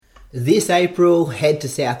This April, head to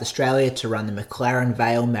South Australia to run the McLaren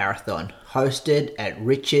Vale Marathon. Hosted at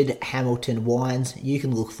Richard Hamilton Wines, you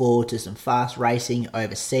can look forward to some fast racing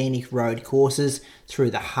over scenic road courses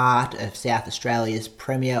through the heart of South Australia's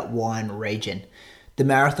premier wine region. The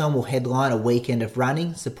marathon will headline a weekend of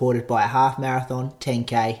running, supported by a half marathon,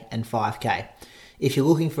 10k and 5k. If you're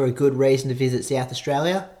looking for a good reason to visit South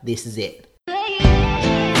Australia, this is it.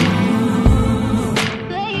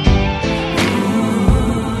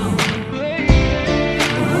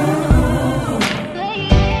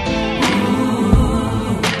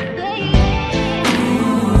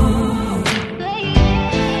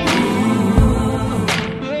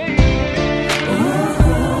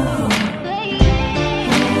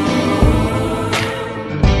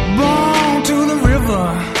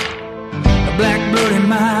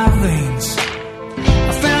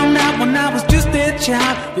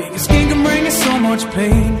 Being a skin can bring us so much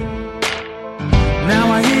pain.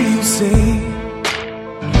 Now I hear you say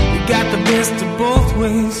you got the best of both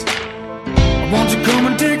ways. Won't you come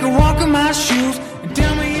and take a walk in my shoes and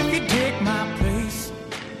tell me if you take my place?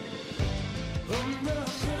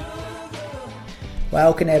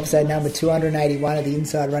 Welcome to episode number 281 of the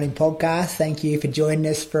Inside Running Podcast. Thank you for joining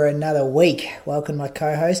us for another week. Welcome my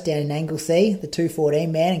co-host down in Anglesea, the 214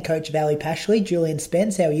 man and coach of Ali Pashley, Julian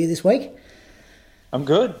Spence. How are you this week? I'm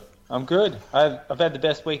good. I've had the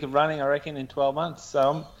best week of running, I reckon, in 12 months.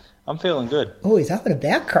 So I'm feeling good. Oh, he's up and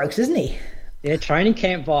about, Croaks, isn't he? Yeah, training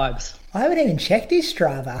camp vibes. I haven't even checked his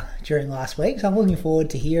Strava during last week, so I'm looking forward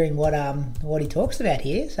to hearing what he talks about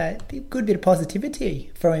here. So a good bit of positivity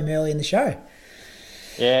from him early in the show.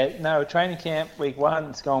 Yeah, no, training camp week 1,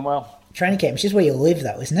 it's going well. Training camp is just where you live,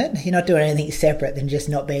 though, isn't it? You're not doing anything separate than just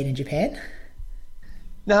not being in Japan.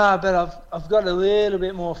 No, but I've got a little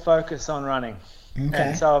bit more focus on running. Okay.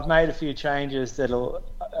 And so I've made a few changes that'll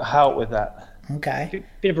help with that. Okay.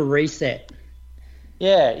 Bit of a reset.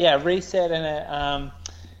 Yeah, reset and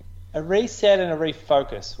a reset and a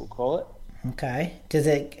refocus, we'll call it. Okay. Does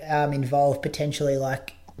it involve potentially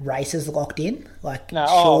like races locked in, like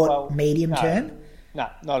medium term? No,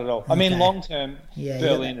 not at all. Okay. I mean, long term,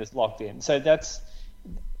 Berlin is locked in, so that's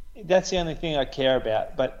the only thing I care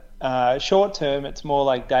about. But short term, it's more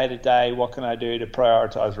like day to day. What can I do to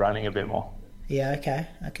prioritise running a bit more? Yeah,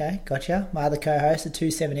 okay, gotcha. My other co-host, the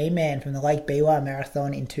 217 man from the Lake Biwa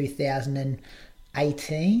Marathon in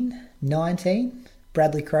 19,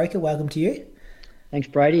 Bradley Croker, welcome to you. Thanks,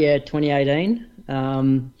 Brady. Yeah, 2018.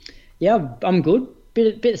 I'm good.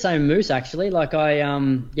 Bit the same Moose, actually. Like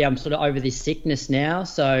I'm sort of over this sickness now,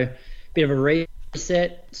 so bit of a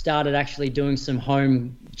reset. Started actually doing some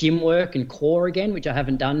home gym work and core again, which I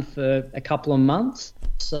haven't done for a couple of months.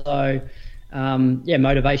 So...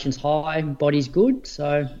 motivation's high, body's good,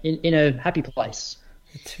 so in a happy place.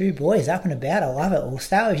 The two boys up and about, I love it. We'll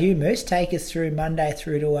start with you, Moose. Take us through Monday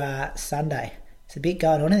through to Sunday. There's a bit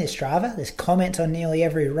going on in this Strava. There's comments on nearly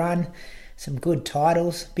every run, some good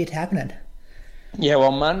titles, bit happening. Yeah,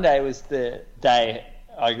 well, Monday was the day,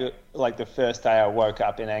 the first day I woke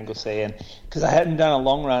up in Anglesea, and because I hadn't done a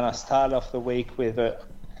long run, I started off the week with a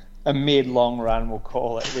mid-long run, we'll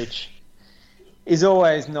call it, which is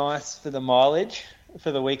always nice for the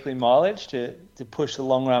weekly mileage, to push the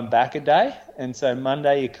long run back a day. And so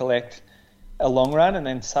Monday you collect a long run, and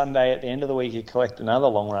then Sunday at the end of the week you collect another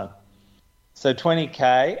long run. So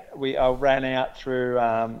 20k, I ran out through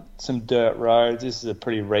some dirt roads. This is a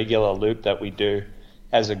pretty regular loop that we do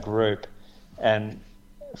as a group. And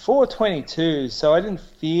 4:22, so I didn't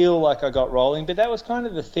feel like I got rolling, but that was kind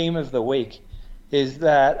of the theme of the week, is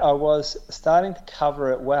that I was starting to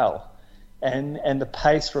cover it well. And the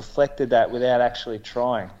pace reflected that without actually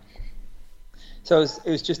trying. So it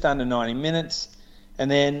was just under 90 minutes. And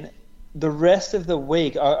then the rest of the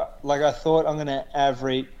week, I thought I'm going to I'm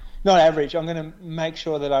going to make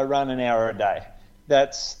sure that I run an hour a day.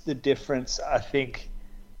 That's the difference, I think,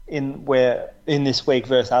 in this week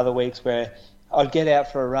versus other weeks, where I'd get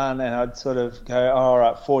out for a run and I'd sort of go, all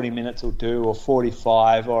right, 40 minutes will do, or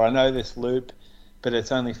 45, or I know this loop, but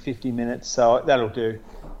it's only 50 minutes, so that'll do.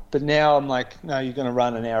 But now I'm like, no, you're going to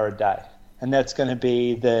run an hour a day. And that's going to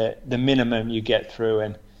be the minimum you get through.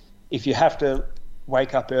 And if you have to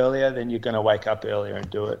wake up earlier, then you're going to wake up earlier and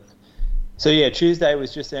do it. So, yeah, Tuesday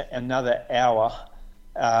was just another hour.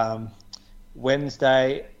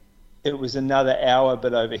 Wednesday, it was another hour,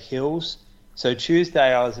 but over hills. So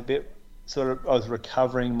Tuesday, I was I was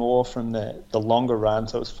recovering more from the longer run.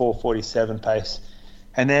 So it was 4:47 pace.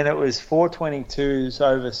 And then it was 4:22s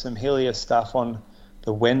over some hillier stuff on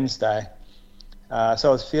the Wednesday. So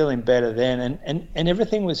I was feeling better then, and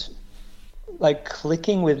everything was like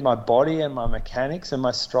clicking with my body and my mechanics, and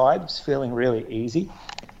my stride was feeling really easy.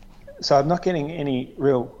 so I'm not getting any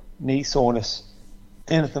real knee soreness,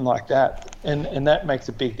 anything like that, and that makes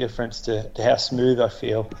a big difference to how smooth I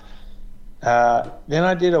feel. Then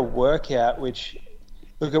I did a workout, which,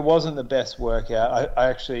 look, it wasn't the best workout.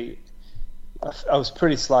 I was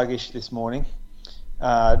pretty sluggish this morning.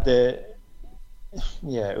 It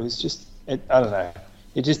was just, I don't know.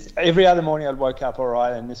 It just, every other morning I'd woke up all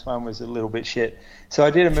right, and this one was a little bit shit. So I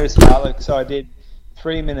did a moose fartlek. So I did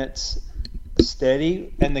 3 minutes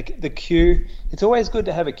steady, and the cue, it's always good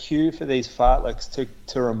to have a cue for these fartleks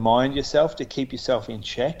to remind yourself, to keep yourself in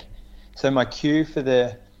check. So my cue for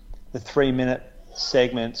the 3 minute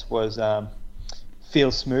segments was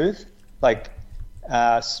feel smooth, like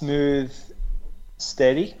smooth,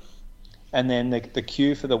 steady, and then the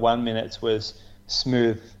cue for the 1 minutes was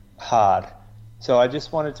smooth, hard. So I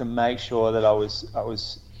just wanted to make sure that I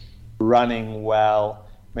was running well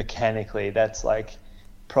mechanically. That's like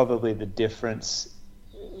probably the difference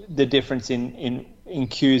in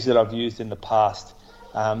cues that I've used in the past.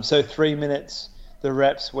 So 3 minutes, the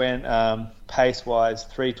reps went pace-wise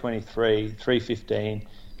 323, 315,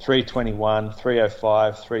 321,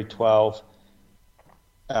 305, 312,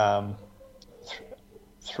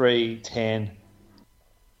 310,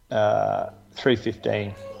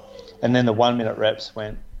 315. And then the 1 minute reps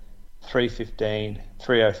went 315,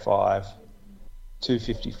 305,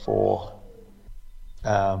 254,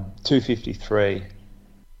 253,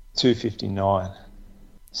 259.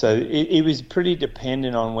 So it was pretty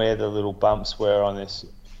dependent on where the little bumps were on this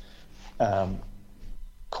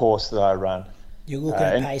course that I run. You're looking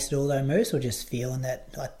at pace at all though, Moose, or just feeling that,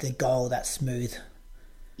 like, the goal, that smooth?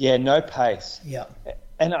 Yeah, no pace. Yeah.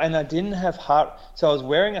 And I didn't have so I was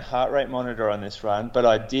wearing a heart rate monitor on this run, but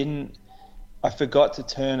I forgot to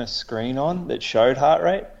turn a screen on that showed heart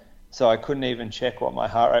rate, so I couldn't even check what my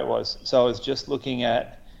heart rate was. So I was just looking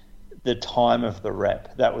at the time of the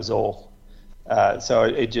rep. That was all. So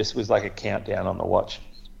it just was like a countdown on the watch.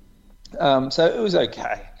 So it was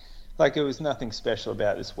okay. Like, it was nothing special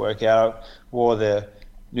about this workout. I wore the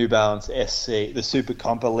New Balance SC, the Super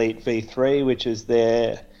Comp Elite V3, which is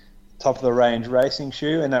their top of the range racing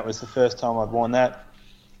shoe, and that was the first time I'd worn that.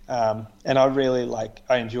 And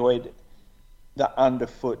I enjoyed the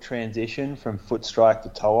underfoot transition from foot strike to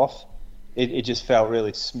toe off. It just felt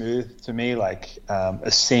really smooth to me, like a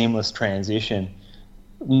seamless transition,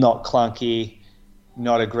 not clunky,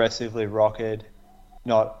 not aggressively rocketed,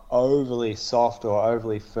 not overly soft or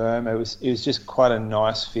overly firm. It was just quite a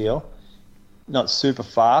nice feel. Not super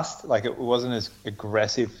fast, like it wasn't as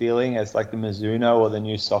aggressive feeling as like the Mizuno or the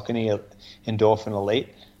new Saucony Endorphin Elite,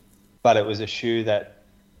 but it was a shoe that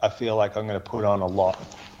I feel like I'm going to put on a lot,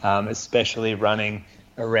 especially running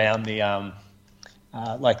around the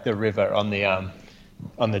like the river on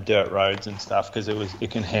the dirt roads and stuff, because it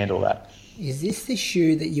can handle that. Is this the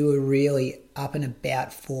shoe that you were really up and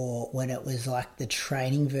about for when it was like the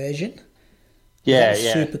training version? Yeah.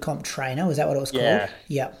 Super Comp Trainer, was that what it was called?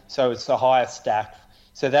 Yeah. So it's the highest stack.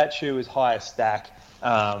 So that shoe is highest stack,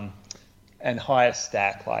 and highest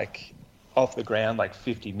stack like off the ground, like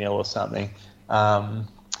 50 mil or something. And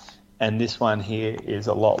this one here is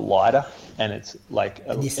a lot lighter, and it's like...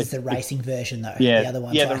 This is the racing version, though. Yeah, the other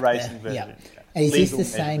one's the racing version. Yeah. And is this the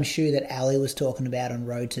same shoe that Ali was talking about on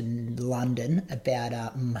Road to London about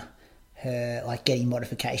her like getting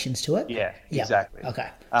modifications to it? Yeah, exactly. Okay.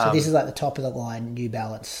 So this is like the top of the line New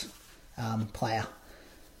Balance player.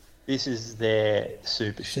 This is their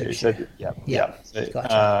super shoe. So, So,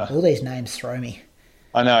 gotcha. All these names throw me.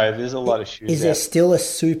 I know, there's a lot of shoes. Is there still a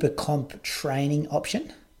Super Comp training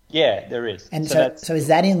option? Yeah, there is. And so is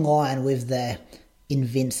that in line with the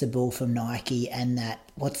Invincible from Nike and that,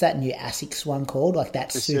 what's that new ASICS one called? Like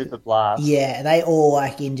that Super Blast. Yeah, they all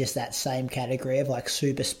like in just that same category of like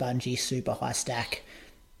super spongy, super high stack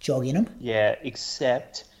jogging them. Yeah,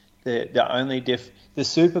 except the only the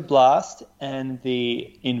Super Blast and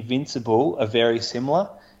the Invincible are very similar,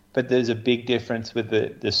 but there's a big difference with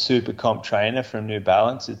the Super Comp Trainer from New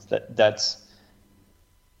Balance. It's that's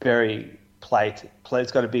very plate.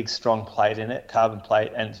 It's got a big strong plate in it, carbon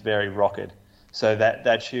plate, and it's very rocketed. So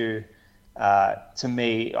that shoe, to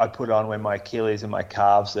me, I put on when my Achilles and my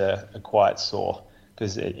calves are quite sore,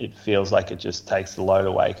 because it feels like it just takes the load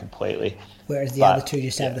away completely. Whereas the other two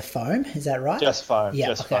just have the foam, is that right? Just foam,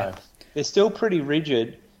 foam. They're still pretty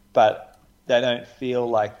rigid, but they don't feel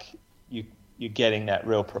like you're getting that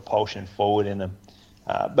real propulsion forward in them.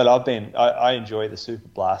 But I enjoy the Super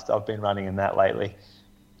Blast. I've been running in that lately.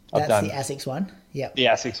 That's the ASICS one? Yep. The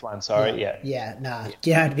ASICS one, sorry, yeah. Yeah, no,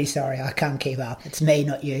 you don't have to be sorry. I can't keep up. It's me,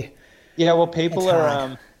 not you. Yeah, well, people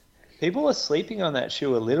are people are sleeping on that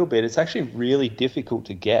shoe a little bit. It's actually really difficult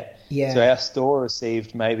to get. Yeah. So our store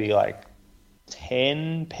received maybe like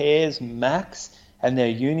 10 pairs max, and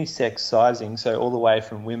they're unisex sizing, so all the way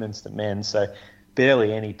from women's to men's, so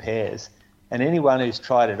barely any pairs. And anyone who's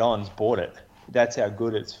tried it on's bought it. That's how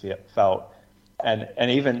good it's felt.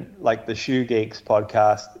 And even like the Shoe Geeks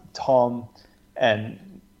podcast, Tom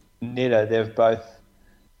and Nitta, they've both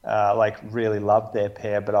like really loved their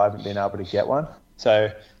pair, but I haven't been able to get one. So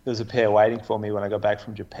there was a pair waiting for me when I got back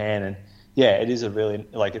from Japan, and yeah, it is a really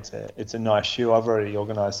like it's a nice shoe. I've already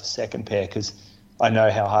organised a second pair because I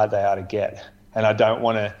know how hard they are to get, and I don't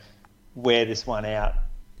want to wear this one out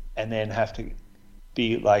and then have to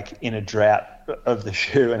be like in a drought of the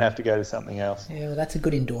shoe and have to go to something else. Yeah, well, that's a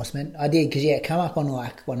good endorsement. I did because it come up on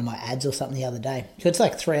like one of my ads or something the other day. So it's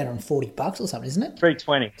like $340 or something, isn't it?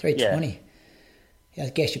 $320. $320. Yeah, I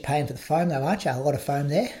guess you're paying for the foam though, aren't you? A lot of foam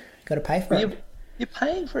there. Got to pay for it. You're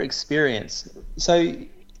paying for experience. So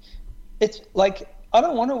it's like I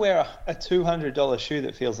don't want to wear a $200 shoe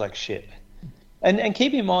that feels like shit. And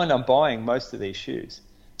keep in mind, I'm buying most of these shoes.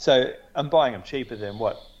 So I'm buying them cheaper than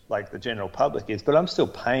what like the general public is, but I'm still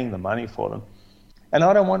paying the money for them. And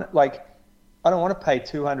I don't want to pay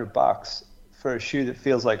 $200 for a shoe that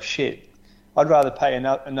feels like shit. I'd rather pay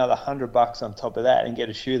another $100 on top of that and get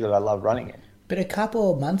a shoe that I love running in. But a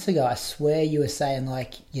couple of months ago, I swear you were saying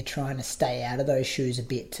like you're trying to stay out of those shoes a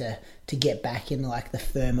bit to get back in like the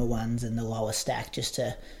firmer ones and the lower stack, just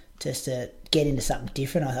to get into something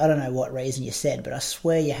different. I don't know what reason you said, but I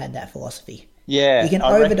swear you had that philosophy. Yeah, you can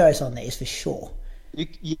overdose on these for sure.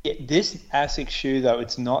 You get this ASICS shoe though,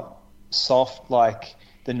 it's not soft like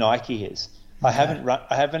the Nike is. Okay.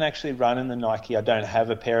 I haven't actually run in the Nike. I don't have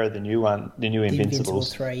a pair of the new Invincible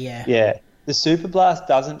 3, yeah. Yeah. The Super Blast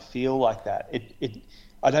doesn't feel like that.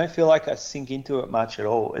 I don't feel like I sink into it much at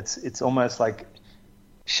all. It's almost like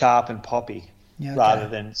sharp and poppy rather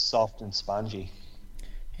than soft and spongy.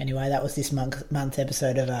 Anyway, that was this month's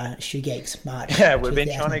episode of Shoe Geeks March. Yeah, we've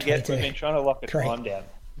been trying to lock a time down.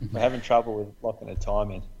 We're having trouble with locking a time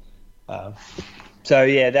in. So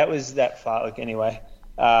yeah, that was that Fartlek anyway.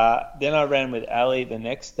 Then I ran with Ali the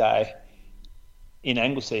next day in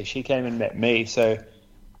Anglesey. She came and met me, so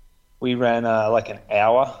we ran like an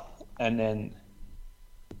hour, and then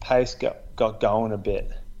the pace got going a bit.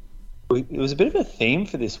 It was a bit of a theme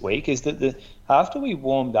for this week, is that after we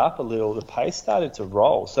warmed up a little, the pace started to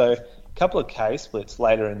roll. So a couple of K splits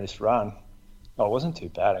later in this run. Oh, it wasn't too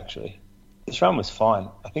bad actually. This run was fine.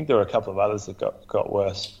 I think there were a couple of others that got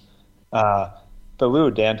worse. But we were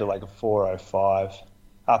down to like a 4:05,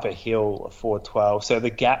 up a hill, a 4:12. So the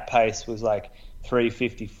gap pace was like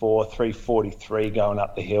 3:54, 3:43 going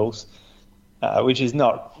up the hills, which is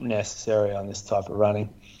not necessary on this type of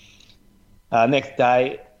running. Next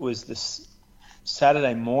day was this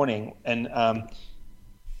Saturday morning, and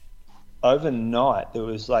overnight there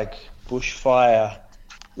was like bushfire,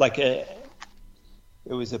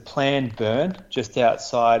 it was a planned burn just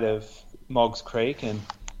outside of Moggs Creek and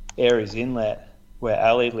Aries Inlet where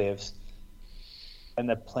Ali lives, and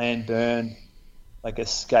the planned burn like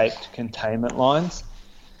escaped containment lines.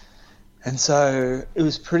 And so it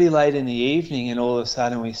was pretty late in the evening, and all of a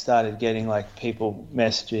sudden we started getting like people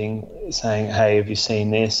messaging saying, hey, have you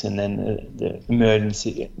seen this? And then the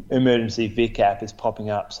emergency Vic app is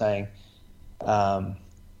popping up saying,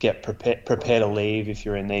 prepare to leave if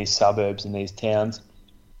you're in these suburbs and these towns.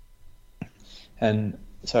 And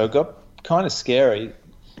so it got kind of scary,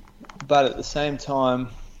 but at the same time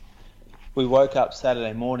we woke up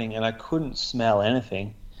Saturday morning and I couldn't smell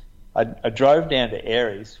anything. I drove down to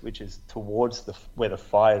Aries, which is towards where the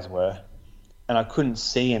fires were, and I couldn't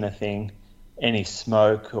see anything, any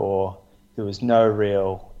smoke, or there was no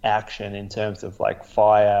real action in terms of like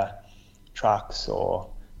fire trucks or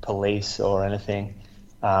police or anything.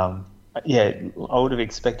 I would have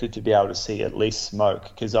expected to be able to see at least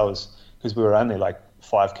smoke because we were only like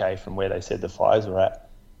 5K from where they said the fires were at.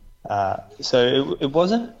 So it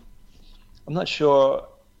wasn't. I'm not sure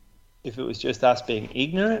if it was just us being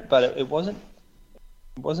ignorant, but it wasn't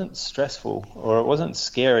stressful or it wasn't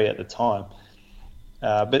scary at the time.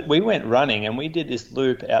 But we went running and we did this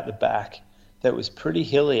loop out the back that was pretty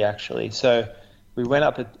hilly actually. So we went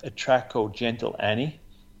up a track called Gentle Annie,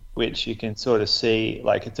 which you can sort of see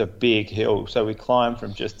like it's a big hill. So we climbed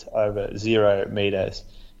from just over 0 meters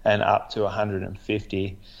and up to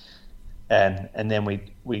 150. And then we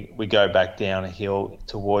go back down a hill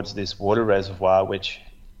towards this water reservoir, which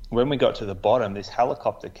when we got to the bottom, this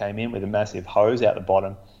helicopter came in with a massive hose out the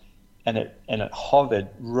bottom, and it hovered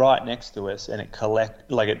right next to us, and it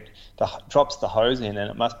drops the hose in,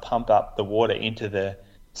 and it must pump up the water into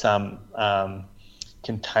some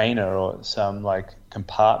container or some like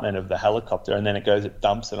compartment of the helicopter, and then it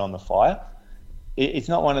dumps it on the fire. It's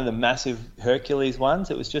not one of the massive Hercules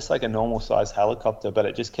ones. It was just like a normal size helicopter, but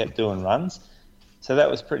it just kept doing runs. So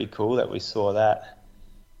that was pretty cool that we saw that.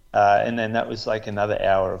 And then that was like another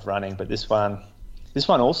hour of running. But this one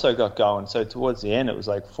also got going. So towards the end, it was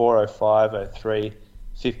like 4:05, 03,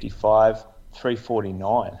 55,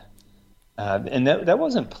 3:49. And that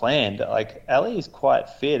wasn't planned. Like Ali is quite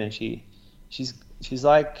fit, and she's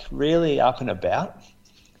like really up and about.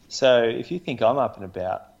 So if you think I'm up and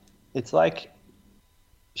about, it's like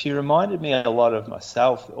she reminded me a lot of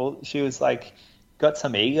myself. She was like got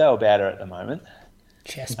some ego about her at the moment.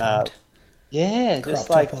 Chest pumped. Yeah, Crop just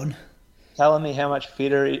like top on. telling me how much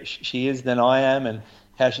fitter she is than I am, and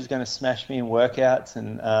how she's going to smash me in workouts.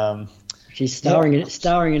 And she's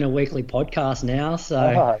starring in a weekly podcast now.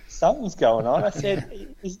 So something's going on. I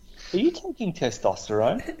said, "Are you taking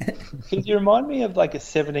testosterone?" Because you remind me of like a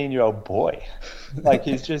 17-year-old boy, like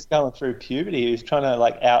he's just going through puberty. He's trying to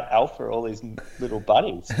like out alpha all his little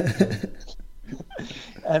buddies.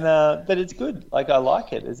 And but it's good. Like I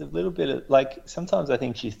like it. There's a little bit of like sometimes I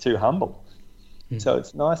think she's too humble. So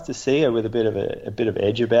it's nice to see her with a bit of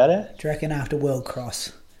edge about her. Do you reckon after World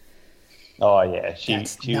Cross? Oh yeah,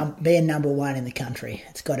 being number one in the country,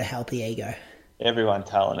 it's got to help the ego. Everyone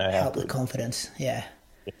telling her help the confidence. Yeah.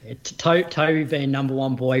 Toby being number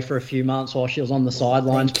one boy for a few months while she was on the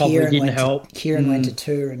sidelines probably didn't help. Kieran went to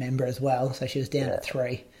 2, remember, as well, so she was down at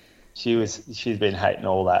 3. She's been hating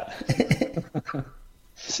all that.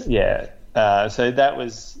 Yeah. So that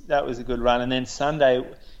was a good run, and then Sunday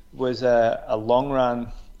was a long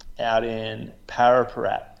run out in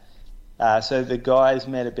Paraparat. So the guys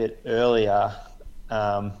met a bit earlier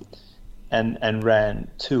and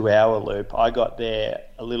ran 2-hour loop. I got there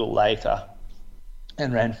a little later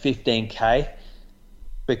and ran 15K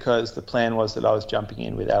because the plan was that I was jumping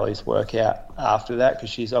in with Ali's workout after that, because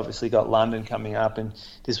she's obviously got London coming up, and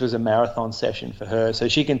this was a marathon session for her. So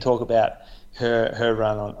she can talk about her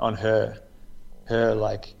run on her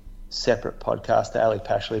like separate podcast, the Ali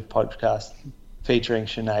Pashley podcast featuring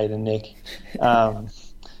Sinead and Nick.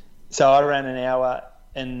 So I ran an hour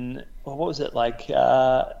and what was it, like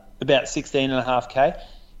about 16.5K,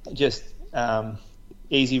 just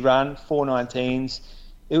easy run, 4:19s.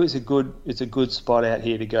 It's a good spot out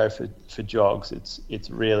here to go for jogs. It's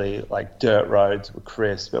really like dirt roads were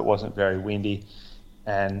crisp, it wasn't very windy,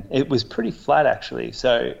 and it was pretty flat actually.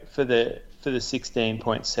 So for the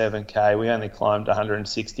 16.7K, we only climbed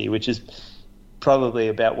 160, which is probably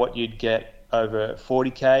about what you'd get over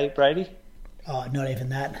 40K, Brady. Oh, not even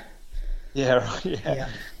that. Yeah, right. Yeah.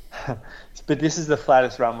 But this is the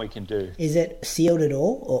flattest run we can do. Is it sealed at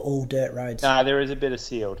all, or all dirt roads? No, there is a bit of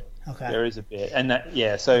sealed. Okay. There is a bit, and that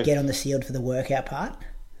so get on the sealed for the workout part.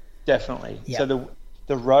 Definitely. Yep. So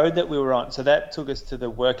the road that we were on, so that took us to the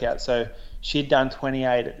workout. So she'd done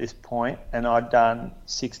 28 at this point, and I'd done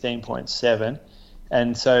 16.7,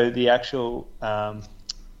 and so the actual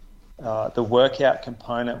the workout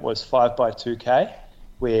component was 5x2K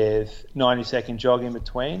with 90-second jog in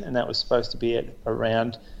between, and that was supposed to be at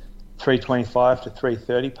around 3:25 to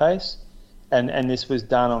 3:30 pace. And this was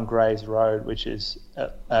done on Grays Road, which is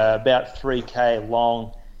about 3K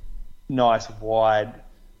long, nice wide,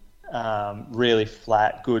 really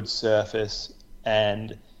flat, good surface.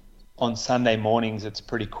 And on Sunday mornings, it's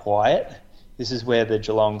pretty quiet. This is where the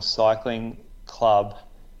Geelong Cycling Club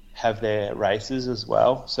have their races as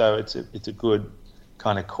well. So it's a good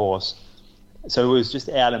kind of course. So it was just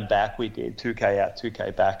out and back. We did 2K out,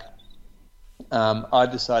 2K back. I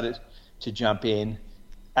decided to jump in,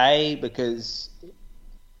 because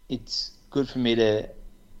it's good for me to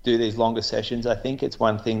do these longer sessions. I think it's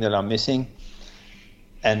one thing that I'm missing,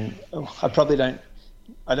 and I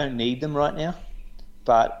don't need them right now,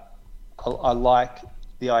 but I like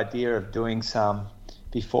the idea of doing some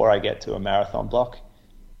before I get to a marathon block,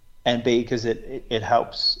 and B, because it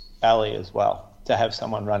helps Ali as well to have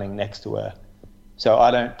someone running next to her. So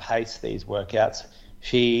I don't pace these workouts.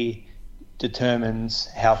 She determines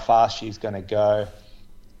how fast she's going to go,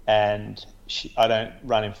 and I don't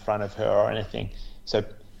run in front of her or anything. So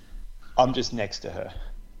I'm just next to her.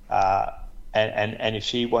 And if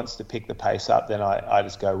she wants to pick the pace up, then I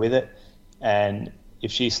just go with it. And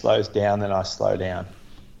if she slows down, then I slow down.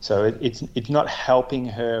 So it's not helping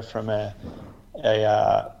her from a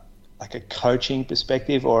coaching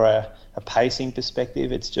perspective or a pacing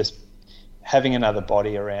perspective. It's just having another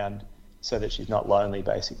body around so that she's not lonely,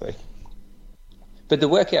 basically. But the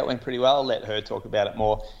workout went pretty well. I'll let her talk about it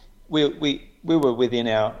more. We were within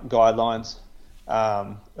our guidelines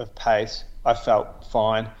of pace. I felt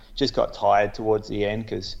fine. Just got tired towards the end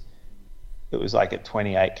because it was like at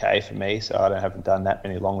 28k for me, so I haven't done that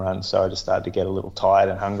many long runs, so I just started to get a little tired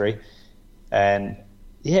and hungry. And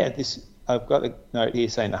yeah, I've got a note here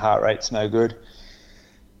saying the heart rate's no good.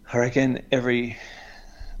 I reckon there's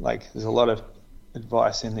a lot of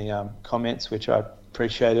advice in the comments, which I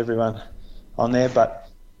appreciate everyone on there, but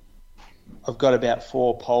I've got about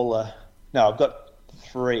I've got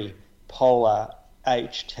 3 Polar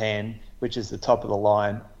H10, which is the top of the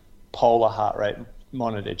line, Polar heart rate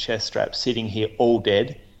monitor chest straps sitting here all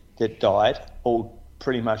dead, that died all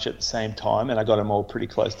pretty much at the same time, and I got them all pretty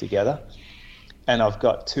close together. And I've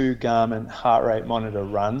got 2 Garmin heart rate monitor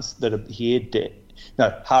runs that are here dead. No,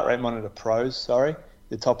 heart rate monitor pros, sorry,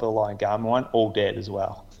 the top of the line Garmin one, all dead as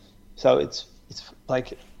well. So it's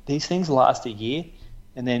like these things last a year,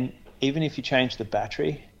 and then even if you change the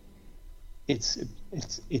battery, it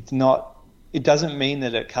doesn't mean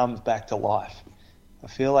that it comes back to life. I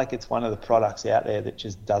feel like it's one of the products out there that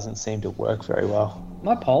just doesn't seem to work very well.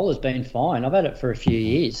 My Polar's been fine. I've had it for a few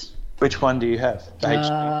years. Which one do you have? The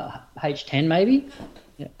H10? H10 maybe.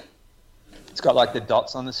 Yeah. It's got like the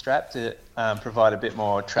dots on the strap to provide a bit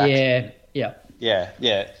more traction. Yeah.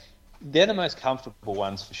 They're the most comfortable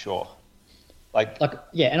ones for sure. And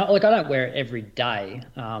I don't wear it every day,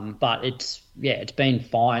 but it's been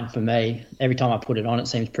fine for me. Every time I put it on, it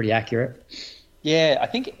seems pretty accurate. Yeah, I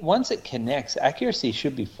think once it connects, accuracy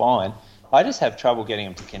should be fine. I just have trouble getting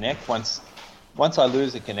them to connect. Once I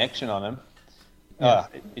lose a connection on them,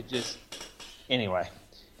 anyway.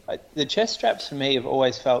 The chest straps for me have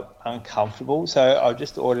always felt uncomfortable, so I've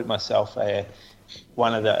just ordered myself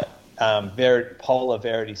one of the Polar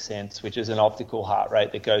Verity Sense, which is an optical heart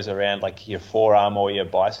rate that goes around like your forearm or your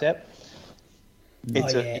bicep.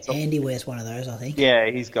 Andy wears one of those, I think. Yeah,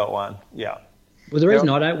 he's got one. Yeah. Well, the reason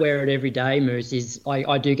I don't wear it every day, Moose, is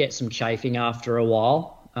I do get some chafing after a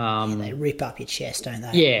while. They rip up your chest, don't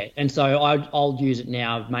they? Yeah, and so I'll use it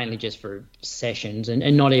now mainly just for sessions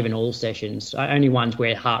and not even all sessions. Only ones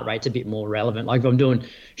where heart rate's a bit more relevant. Like if I'm doing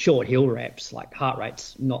short hill reps, like heart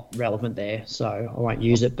rate's not relevant there, so I won't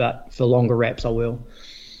use it. But for longer reps, I will.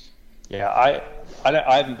 Yeah, I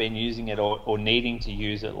haven't been using it or needing to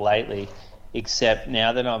use it lately, except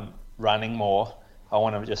now that I'm running more, I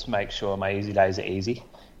want to just make sure my easy days are easy,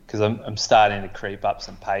 because I'm starting to creep up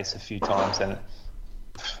some pace a few times, and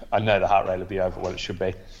I know the heart rate will be over what it should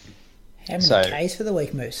be. How many Ks for the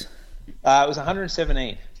week, Moose? It was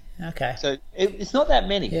 117. Okay. So it's not that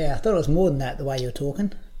many. Yeah, I thought it was more than that, the way you were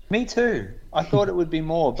talking. Me too. I thought it would be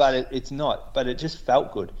more, but it's not. But it just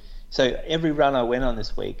felt good. So every run I went on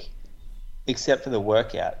this week, except for the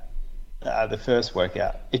workout, the first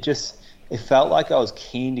workout, it felt like I was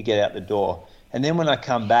keen to get out the door. And then when I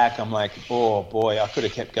come back, I'm like, oh boy, I could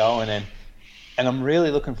have kept going. And I'm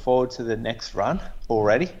really looking forward to the next run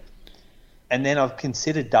already. And then I've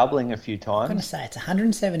considered doubling a few times. I'm going to say it's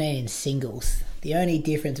 117 in singles. The only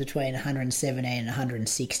difference between 117 and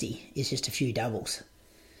 160 is just a few doubles.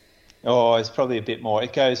 Oh, it's probably a bit more.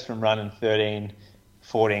 It goes from running 13,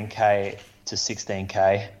 14K to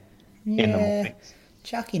 16K in the mornings.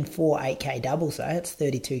 Chuck in 4 8K doubles though. It's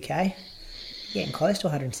 32K. Getting close to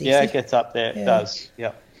 160. Yeah, it gets up there. It does.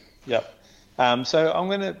 Yep. So I'm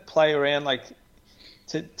going to play around. Like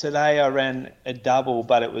today, I ran a double,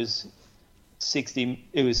 but it was 60.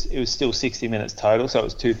 It was still 60 minutes total, so it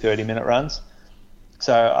was 2 30-minute runs.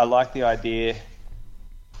 So I like the idea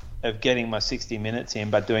of getting my 60 minutes in,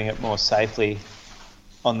 but doing it more safely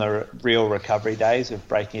on the real recovery days of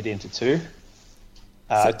breaking it into 2.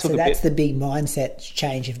 So that's the big mindset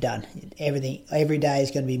change you've done. Every day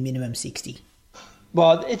is going to be minimum 60.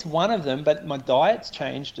 Well, it's one of them, but my diet's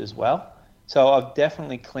changed as well. So I've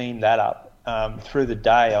definitely cleaned that up. Through the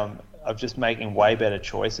day, I'm just making way better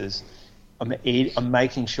choices. I'm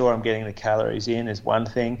making sure I'm getting the calories in is one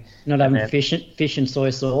thing. Not having fish and soy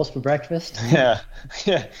sauce for breakfast. Yeah,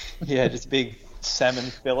 just a big salmon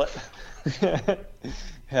fillet.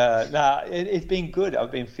 It's been good.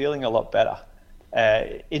 I've been feeling a lot better.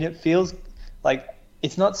 And it feels like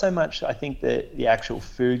it's not so much, I think, the actual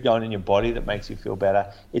food going in your body that makes you feel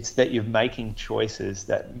better. It's that you're making choices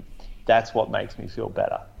that's what makes me feel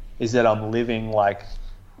better, is that I'm living like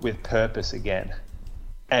with purpose again.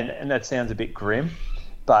 And that sounds a bit grim,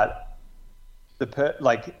 but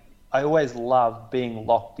I always love being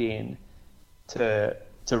locked in to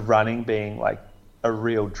running being like a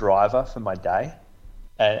real driver for my day.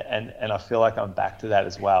 And I feel like I'm back to that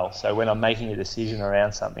as well. So when I'm making a decision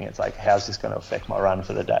around something, it's like, how's this going to affect my run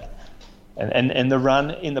for the day? And the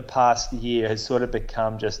run in the past year has sort of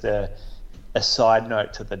become just a side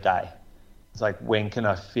note to the day. It's like, when can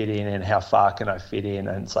I fit in and how far can I fit in?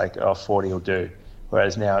 And it's like, 40 will do.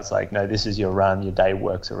 Whereas now it's like, no, this is your run. Your day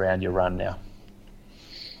works around your run now.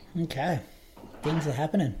 Okay. Things are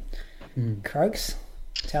happening. Croaks,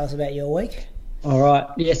 tell us about your week. All right.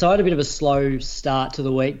 Yeah, so I had a bit of a slow start to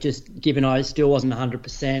the week, just given I still wasn't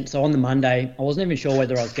 100%. So on the Monday, I wasn't even sure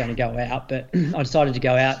whether I was going to go out, but I decided to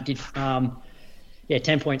go out, did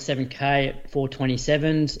 10.7K at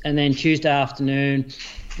 4:27s. And then Tuesday afternoon,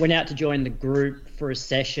 went out to join the group for a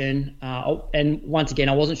session. And once again,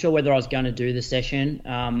 I wasn't sure whether I was going to do the session,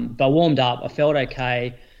 but I warmed up. I felt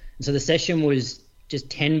okay. And so the session was just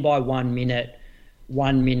 10 by 1 minute,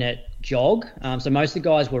 1 minute jog. So most of the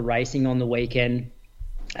guys were racing on the weekend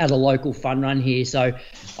at a local fun run here. So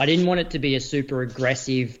I didn't want it to be a super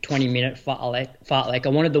aggressive 20-minute fartlek. I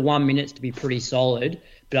wanted the 1 minutes to be pretty solid,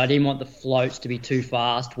 but I didn't want the floats to be too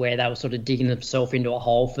fast where they were sort of digging themselves into a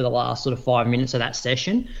hole for the last sort of 5 minutes of that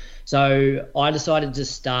session. So I decided to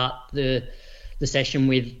start the session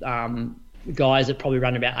with guys that probably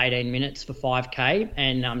run about 18 minutes for 5K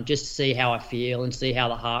and just to see how I feel and see how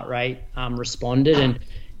the heart rate responded.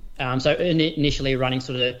 And so initially running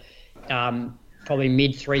sort of probably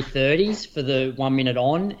mid 3:30s for the 1 minute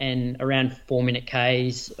on and around 4 minute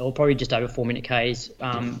Ks or probably just over 4 minute Ks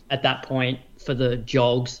at that point for the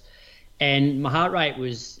jogs. And my heart rate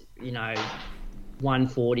was,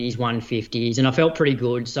 140s, 150s, and I felt pretty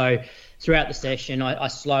good. So throughout the session, I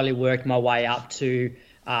slowly worked my way up to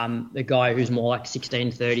the guy who's more like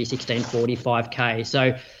 16:30, 16:40, 5K.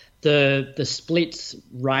 So the splits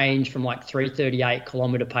range from like 3:38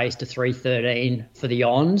 kilometre pace to 3:13 for the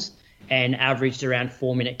ons and averaged around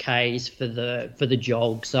 4 minute Ks for the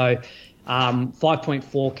jog. So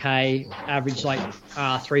 5.4K average like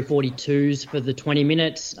 342s for the 20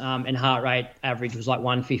 minutes and heart rate average was like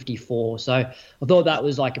 154. So I thought that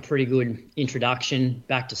was like a pretty good introduction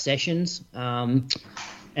back to sessions. And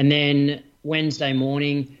then Wednesday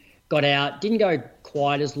morning got out, didn't go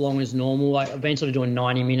quite as long as normal. I've been sort of doing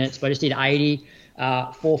 90 minutes, but I just did 80,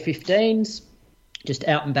 4:15s, just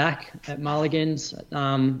out and back at Mulligan's.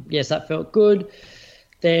 Yes, that felt good.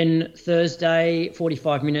 Then Thursday,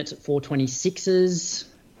 45 minutes at 4:26s.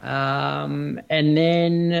 And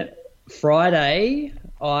then Friday,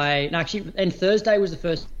 and Thursday was the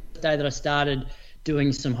first day that I started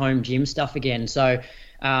doing some home gym stuff again. So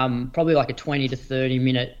probably like a 20 to 30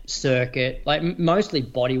 minute circuit, like mostly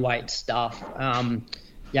body weight stuff. I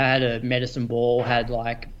had a medicine ball, had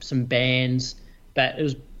like some bands, but it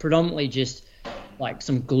was predominantly just like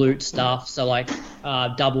some glute stuff. So like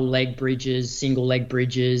double leg bridges, single leg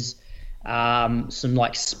bridges, some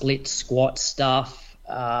like split squat stuff.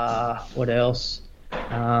 What else?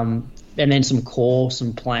 And then some core,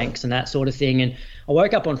 some planks and that sort of thing. And I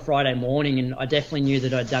woke up on Friday morning and I definitely knew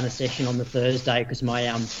that I'd done a session on the Thursday because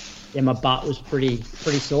my butt was pretty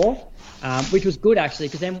sore, which was good actually,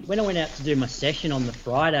 because then when I went out to do my session on the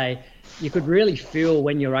Friday, you could really feel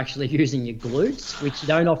when you're actually using your glutes, which you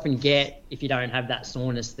don't often get if you don't have that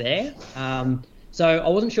soreness there. So I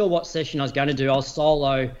wasn't sure what session I was going to do. I was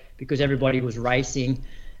solo because everybody was racing.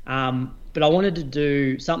 But I wanted to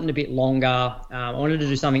do something a bit longer. I wanted to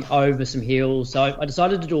do something over some hills. So I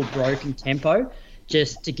decided to do a broken tempo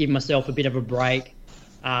just to give myself a bit of a break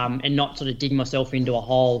and not sort of dig myself into a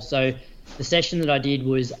hole. So the session that I did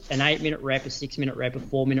was an 8-minute rep, a 6-minute rep, a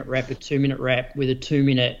 4-minute rep, a 2-minute rep with a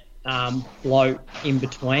 2-minute float in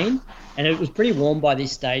between. And it was pretty warm by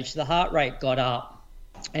this stage. So the heart rate got up.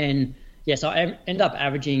 And, so I ended up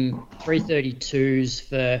averaging 332s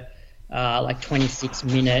for like 26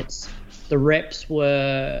 minutes. The reps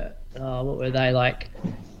were, what were they like?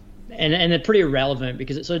 And they're pretty irrelevant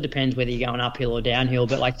because it sort of depends whether you're going uphill or downhill,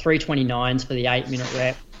 but like 329s for the 8-minute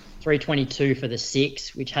rep, 322 for the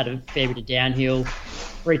 6, which had a fair bit of downhill,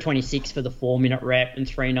 326 for the 4-minute rep, and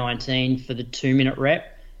 319 for the 2-minute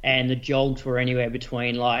rep. And the jogs were anywhere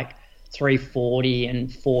between like 340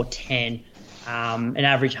 and 410, an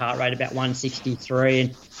average heart rate about 163. And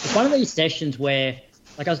it's one of these sessions where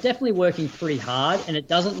like I was definitely working pretty hard and it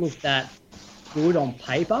doesn't look that good on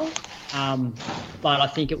paper, but I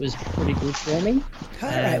think it was pretty good for me.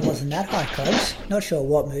 Heart rate wasn't that high, Coach. Not sure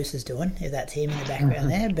what Moose is doing, if that's him in the background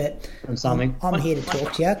there, but I'm here to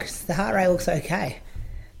talk to you because the heart rate looks okay.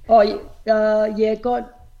 Oh,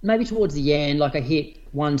 got maybe towards the end, like I hit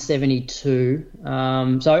 172.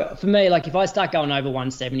 So for me, like if I start going over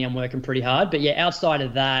 170, I'm working pretty hard. But yeah, outside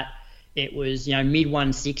of that, it was, mid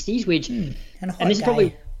 160s, which, and a hot and this day is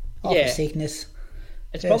probably, off sickness.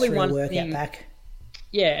 It's probably one workout thing. Back.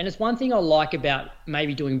 Yeah, and it's one thing I like about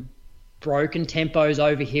maybe doing broken tempos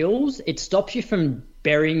over hills. It stops you from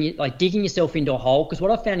digging yourself into a hole. Because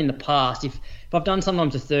what I've found in the past, if I've done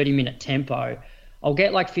sometimes a 30-minute tempo, I'll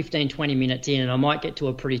get like 15, 20 minutes in and I might get to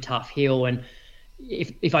a pretty tough hill and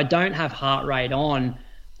if I don't have heart rate on,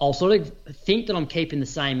 I'll sort of think that I'm keeping the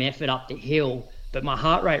same effort up the hill, but my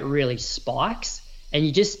heart rate really spikes and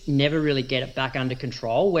you just never really get it back under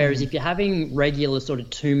control. Whereas if you're having regular sort of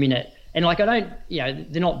 2 minute, and like I don't,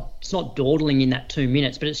 it's not dawdling in that 2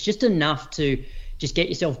 minutes, but it's just enough to just get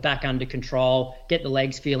yourself back under control, get the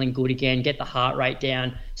legs feeling good again, get the heart rate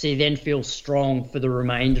down, so you then feel strong for the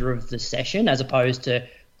remainder of the session, as opposed to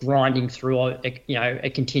grinding through a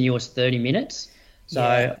continuous 30 minutes. So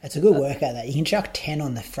yeah, it's a good workout. That you can chuck 10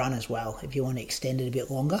 on the front as well if you want to extend it a bit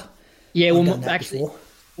longer. Yeah,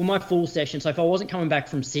 my full session. So if I wasn't coming back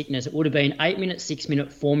from sickness, it would have been 8 minute, 6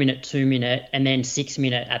 minute, 4 minute, 2 minute, and then 6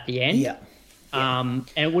 minute at the end. Yeah. And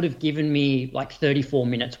it would have given me like 34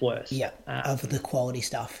 minutes worth. Yeah, of the quality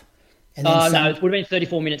stuff. And then no, it would have been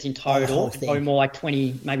 34 minutes in total. Probably more like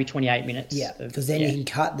 20, maybe 28 minutes. Yeah, because then you can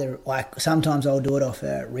cut sometimes I'll do it off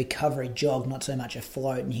a recovery jog, not so much a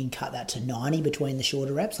float, and you can cut that to 90 between the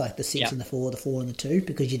shorter reps, like the 6 and the 4, the 4 and the 2,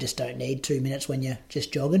 because you just don't need 2 minutes when you're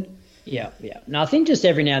just jogging. Yeah. No, I think just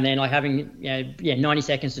every now and then, like having 90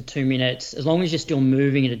 seconds to 2 minutes, as long as you're still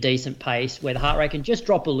moving at a decent pace, where the heart rate can just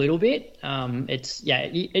drop a little bit.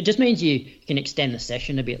 It just means you can extend the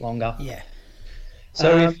session a bit longer. Yeah.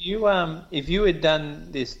 So if you had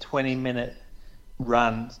done this 20-minute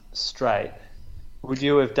run straight, would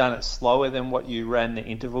you have done it slower than what you ran the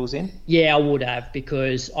intervals in? Yeah, I would have,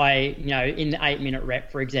 because in the 8-minute rep,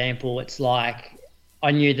 for example, it's like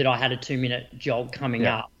I knew that I had a 2-minute jog coming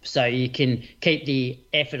up, so you can keep the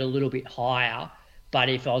effort a little bit higher. But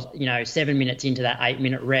if I was, 7 minutes into that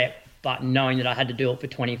 8-minute rep, but knowing that I had to do it for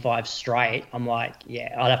 25 straight, I'm like,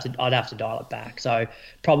 I'd have to dial it back. So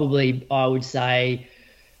probably I would say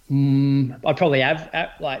I'd probably have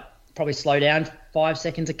probably slow down 5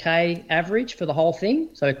 seconds a K average for the whole thing.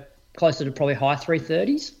 So closer to probably high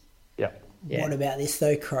 330s. Yeah. What about this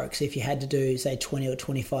though, Croaks? If you had to do, say, 20 or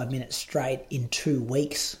 25 minutes straight in 2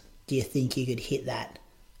 weeks, do you think you could hit that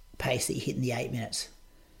pace that you hit in the 8 minutes?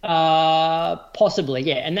 Possibly,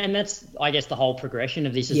 yeah. And that's, I guess, the whole progression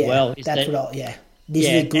of this as well. This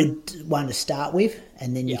is a good one to start with,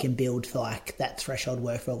 and then you can build for like that threshold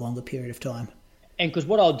work for a longer period of time. And because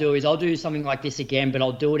what I'll do is I'll do something like this again, but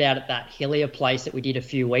I'll do it out at that hillier place that we did a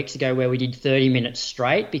few weeks ago where we did 30 minutes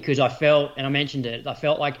straight, because I felt, and I mentioned it, I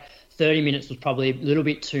felt like 30 minutes was probably a little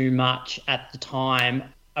bit too much at the time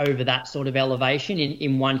over that sort of elevation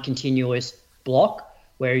in one continuous block,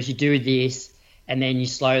 whereas you do this and then you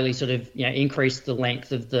slowly sort of increase the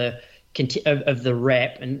length of the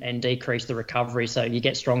rep and decrease the recovery, so you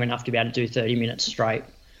get strong enough to be able to do 30 minutes straight.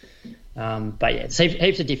 But yeah, it's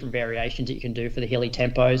heaps of different variations that you can do for the hilly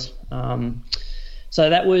tempos. So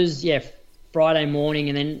that was Friday morning,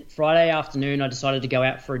 and then Friday afternoon I decided to go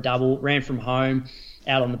out for a double. Ran from home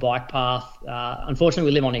out on the bike path.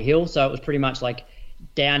 Unfortunately, we live on a hill, so it was pretty much like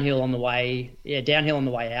downhill on the way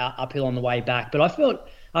out, uphill on the way back. But I felt,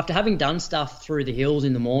 after having done stuff through the hills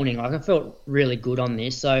in the morning, like I felt really good on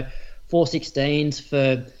this. So 4:16s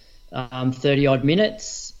for 30 odd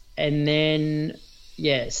minutes, and then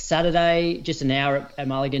Saturday just an hour at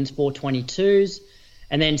Mulligan's, 4:22s,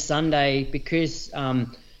 and then Sunday, because a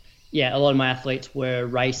lot of my athletes were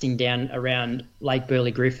racing down around Lake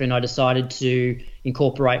Burley Griffin, I decided to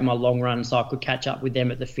incorporate my long run so I could catch up with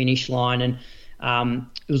them at the finish line. And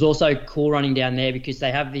it was also cool running down there because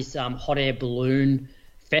they have this hot air balloon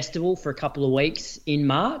festival for a couple of weeks in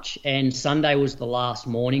March, and Sunday was the last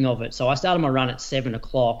morning of it. So I started my run at 7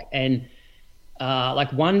 o'clock, and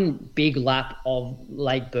one big lap of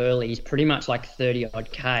Lake Burley is pretty much like 30 odd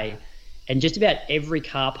K, and just about every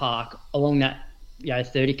car park along that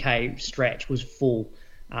 30K stretch was full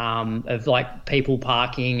of like people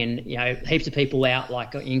parking, and heaps of people out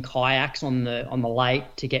like in kayaks on the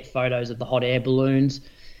lake to get photos of the hot air balloons.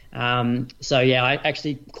 I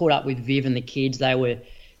actually caught up with Viv and the kids. They were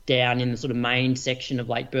down in the sort of main section of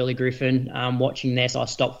Lake Burley Griffin watching there, so I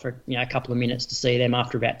stopped for a couple of minutes to see them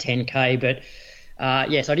after about 10K. But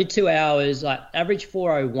so I did 2 hours, like average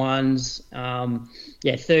 4:01s,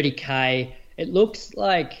 30K. It looks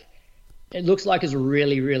like it's a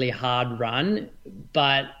really, really hard run,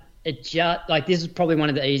 but it just this is probably one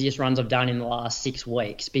of the easiest runs I've done in the last 6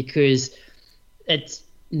 weeks, because it's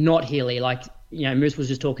not hilly. Moose was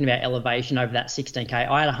just talking about elevation over that 16K.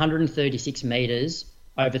 I had 136 meters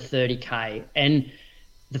over 30K, and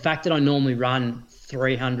the fact that I normally run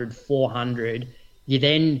 300, 400, you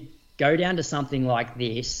then go down to something like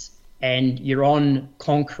this and you're on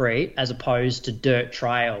concrete as opposed to dirt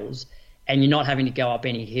trails, and you're not having to go up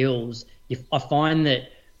any hills. I find that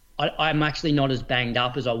I'm actually not as banged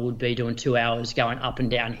up as I would be doing 2 hours going up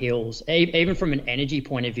and down hills, even from an energy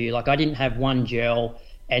point of view. Like, I didn't have one gel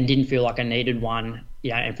and didn't feel like I needed one,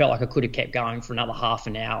 and felt like I could have kept going for another half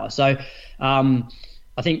an hour. So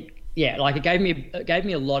I think, like it gave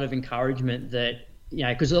me a lot of encouragement that,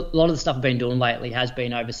 because a lot of the stuff I've been doing lately has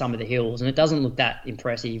been over some of the hills and it doesn't look that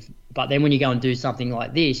impressive. But then when you go and do something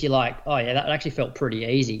like this, you're like, oh yeah, that actually felt pretty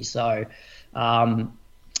easy. So, so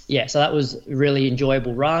that was a really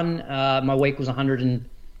enjoyable run. My week was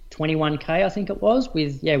 121K, I think it was,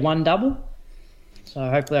 with, one double. So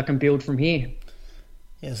hopefully I can build from here.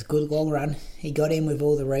 It was a good long run. He got in with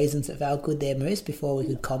all the reasons that felt good there, Moose, before we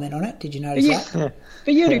could comment on it. Did you notice that?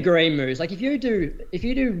 But you'd agree, Moose. Like if you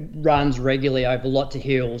do runs regularly over lots of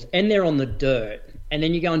hills and they're on the dirt, and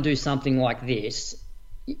then you go and do something like this,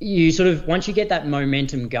 you sort of, once you get that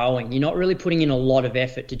momentum going, you're not really putting in a lot of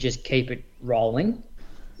effort to just keep it rolling.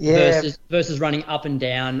 Yeah. Versus running up and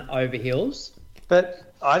down over hills.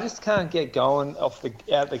 But I just can't get going out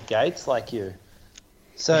the gates like you.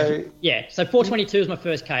 So so 422 was my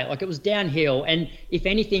first K. Like it was downhill, and if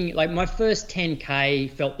anything, like my first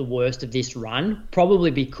 10K felt the worst of this run,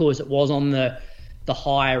 probably because it was on the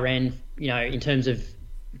higher end, in terms of,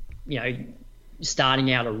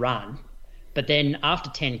 starting out a run. But then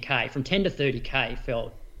after 10K, from 10 to 30K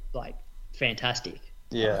felt like fantastic.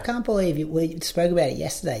 Yeah. I can't believe we spoke about it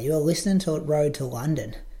yesterday. You were listening to Road to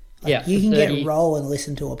London. You can 30... get roll and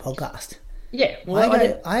listen to a podcast. Yeah,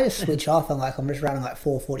 well, I just switch off and I'm just running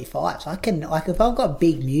 4:45. So I can, if I've got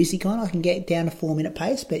big music on, I can get down to 4-minute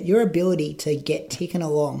pace. But your ability to get ticking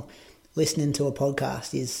along listening to a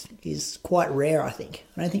podcast is quite rare, I think.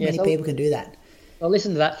 I don't think many people can do that. I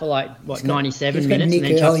listened to that for 97 minutes and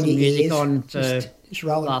then chuck some music on for just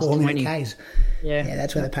rolling last 4-minute 20. Ks. Yeah,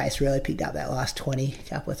 that's where the pace really picked up, that last 20. A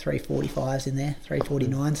couple of 3:45s in there,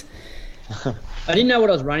 3:49s. I didn't know what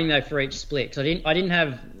I was running though for each split, because I didn't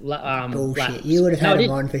have bullshit. laps. You would have had them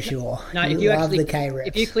on for sure. No, you love the K reps.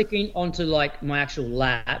 If you click onto my actual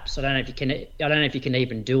laps, I don't know if you can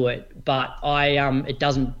even do it, but it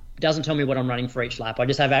doesn't tell me what I'm running for each lap. I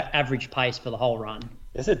just have average pace for the whole run.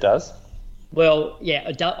 Yes, it does. Well, yeah,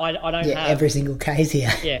 I don't have every single K's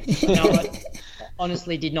here. Yeah, no, I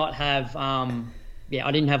honestly did not have. I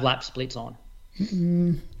didn't have lap splits on.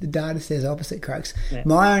 The data says opposite, Crux. Yeah.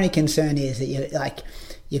 My only concern is that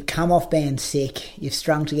you've come off being sick, you've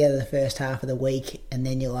strung together the first half of the week, and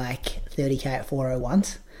then you're 30K at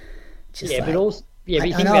 4:01s. But also,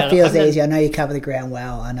 I know it feels easy. I know you cover the ground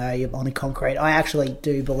well. I know you're on the concrete. I actually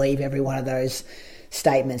do believe every one of those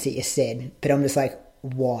statements that you said, but I'm just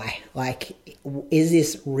why? Is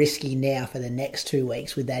this risky now for the next 2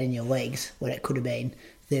 weeks with that in your legs when it could have been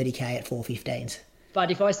 30K at 4:15s? But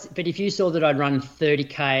if you saw that I'd run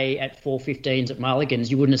 30K at 4:15s at Mulligan's,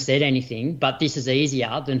 you wouldn't have said anything. But this is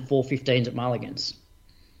easier than 4:15s at Mulligan's.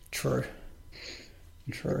 True.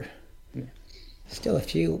 Yeah. Still a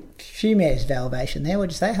few metres of elevation there.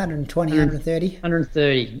 What'd you say? 120, 130?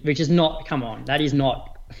 130, which is not. Come on, that is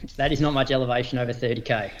not much elevation over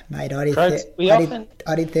 30K. Mate, I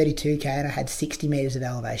did 32K and I had 60 metres of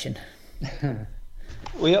elevation.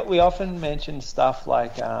 We often mention stuff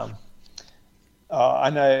like. I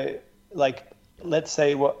know, let's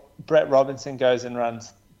say Brett Robinson goes and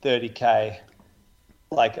runs 30K,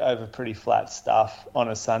 over pretty flat stuff on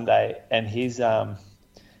a Sunday, and he's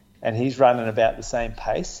running about the same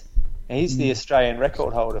pace, and he's the Australian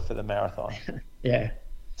record holder for the marathon. Yeah.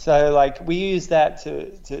 So, we use that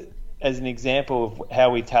to as an example of how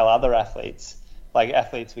we tell other athletes,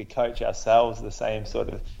 athletes we coach ourselves, the same sort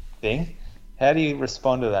of thing. How do you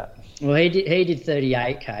respond to that? Well, he did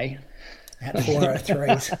 38K. At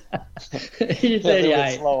 4:03s. He did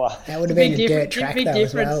 38. Slower. That would have been a dirt track though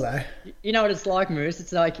as well, though. You know what it's like, Moose?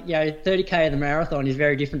 It's 30K of the marathon is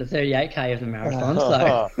very different to 38K of the marathon.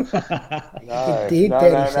 It did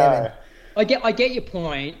 37. No. I get your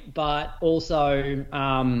point, but also,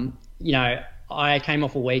 I came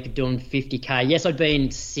off a week of doing 50K. Yes, I'd been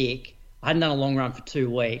sick. I hadn't done a long run for 2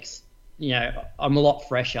 weeks. I'm a lot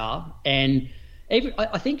fresher, and even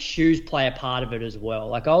I think shoes play a part of it as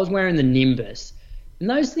well. I was wearing the Nimbus, and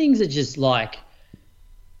those things are just like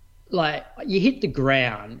you hit the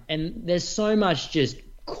ground, and there's so much just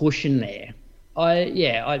cushion there.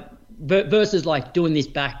 Versus doing this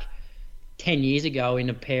back 10 years ago in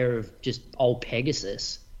a pair of just old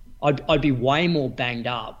Pegasus, I'd be way more banged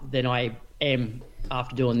up than I am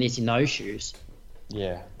after doing this in those shoes.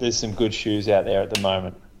 Yeah, there's some good shoes out there at the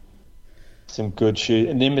moment. Some good shoes.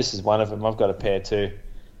 And Nimbus is one of them. I've got a pair too.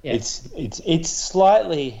 Yeah. It's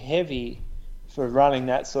slightly heavy for running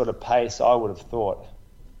that sort of pace, I would have thought.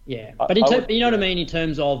 Yeah, but you know what I mean in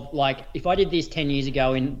terms of if I did this 10 years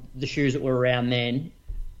ago in the shoes that were around then,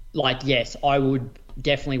 yes, I would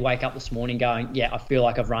definitely wake up this morning going, yeah, I feel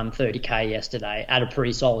like I've run 30K yesterday at a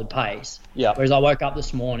pretty solid pace. Yeah. Whereas I woke up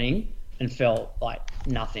this morning and felt like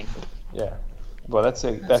nothing. Yeah. Well, that's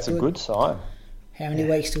a good sign. How many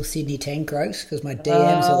weeks till Sydney 10, Croaks? Because my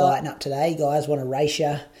DMs are lighting up today. Guys want to race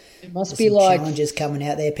you. It must There's be some like challenges coming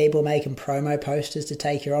out there. People making promo posters to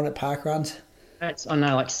take you on at park runs. that's, I don't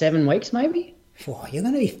know, like 7 weeks maybe. Oh, you're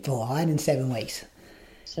going to be flying in 7 weeks.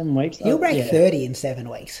 7 weeks. You'll break 30 in 7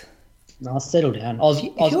 weeks. No, I'll settle down.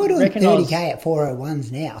 If you're doing 30K at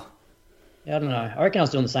 401s now, I don't know. I reckon I was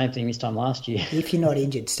doing the same thing this time last year. if you're not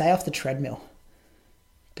injured, stay off the treadmill.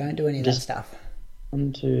 Don't do any of that stuff.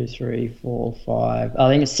 1, 2, 3, 4, 5. I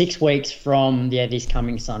think it's 6 weeks from this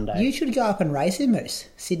coming Sunday. You should go up and race in Moose,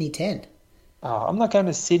 Sydney 10. Oh, I'm not going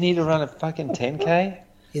to Sydney to run a fucking 10K.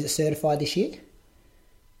 Is it certified this year?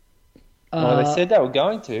 Well, they said they were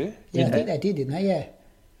going to. Yeah, I think they did, didn't they? Yeah.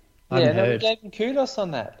 I haven't We heard. gave them kudos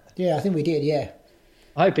on that. Yeah, I think we did, yeah.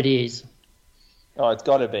 I hope it is. Oh, it's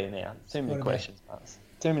got to be now. Too many Gotta be. question marks.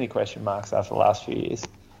 Too many question marks after the last few years.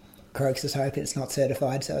 Croaks is hoping it's not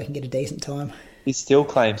certified so we can get a decent time. He still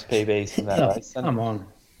claims PBs from that Oh, race. come on.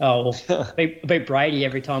 Oh, well, beat Brady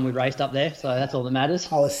every time we raced up there, so that's all that matters.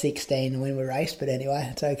 I was 16 when we raced, but anyway,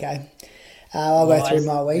 it's okay. I'll go through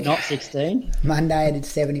my week. Not 16. Monday I did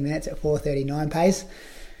 70 minutes at 4:39 pace.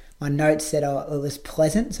 My notes said it was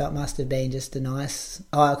pleasant, so it must have been just a nice...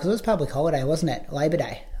 Oh, because it was public holiday, wasn't it? Labor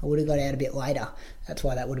Day. I would have got out a bit later. That's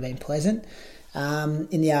why that would have been pleasant.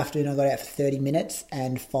 In the afternoon, I got out for 30 minutes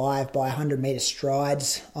and 5 by 100 metre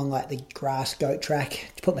strides on like the grass goat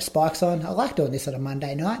track to put my spikes on. I like doing this on a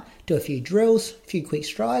Monday night. Do a few drills, a few quick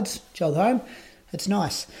strides, jog home. It's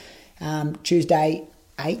nice. Tuesday,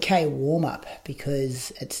 8K warm-up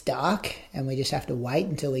because it's dark and we just have to wait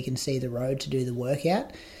until we can see the road to do the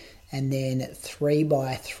workout. And then 3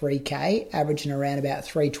 by 3K, averaging around about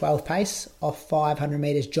 3:12 pace, off 500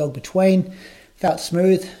 metres jog between. Felt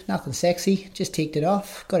smooth, nothing sexy, just ticked it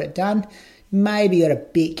off, got it done. Maybe got a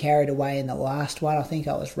bit carried away in the last one. I think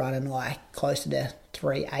I was running like closer to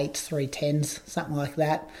 3.8s, 3.10s, something like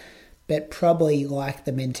that. But probably like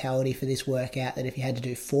the mentality for this workout that if you had to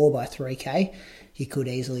do 4 by 3K, you could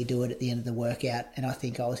easily do it at the end of the workout. And I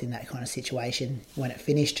think I was in that kind of situation when it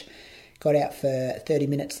finished. Got out for 30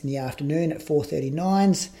 minutes in the afternoon at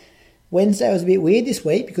 4:39s. Wednesday was a bit weird this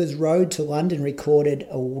week because Road to London recorded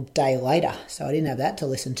a day later. So I didn't have that to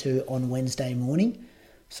listen to on Wednesday morning.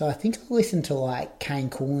 So I think I listened to like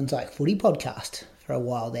Kane Corn's like footy podcast for a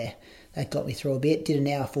while there. That got me through a bit. Did an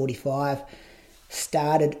hour 45.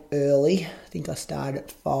 Started early. I think I started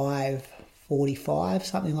at 5:45,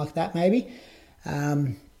 something like that maybe.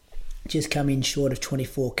 Just come in short of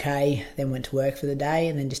 24K, then went to work for the day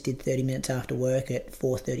and then just did 30 minutes after work at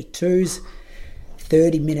 4:32s.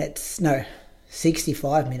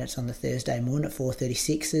 65 minutes on the Thursday morning at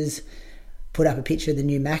 4:36s. Put up a picture of the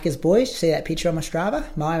new Macca's boys. See that picture on my Strava?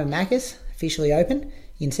 Miami Macca's, officially open.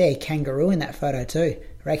 You can see a kangaroo in that photo too.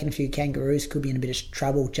 I reckon a few kangaroos could be in a bit of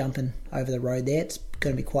trouble jumping over the road there. It's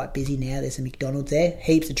going to be quite busy now. There's a McDonald's there.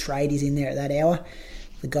 Heaps of tradies in there at that hour.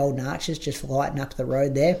 The Golden Arches just lighting up the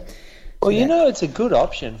road there. Well, you know, it's a good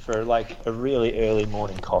option for like a really early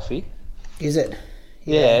morning coffee. Is it?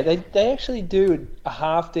 Yeah, they actually do a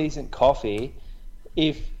half decent coffee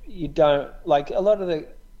if you don't like a lot of the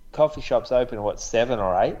coffee shops open at 7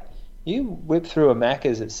 or 8. You whip through a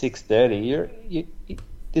Macca's at 6:30.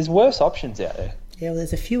 There's worse options out there. Yeah, well,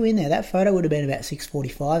 there's a few in there. That photo would have been about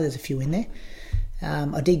 6:45. There's a few in there.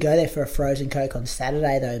 I did go there for a frozen Coke on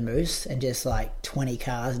Saturday though, Moose, and just like 20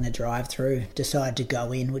 cars in the drive-through. Decided to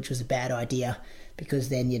go in, which was a bad idea because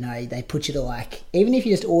then, you know, they put you to like, even if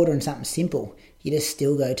you're just ordering something simple, you just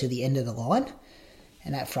still go to the end of the line.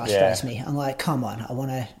 And that frustrates me. I'm like, come on, I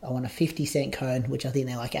want a 50-cent cone, which I think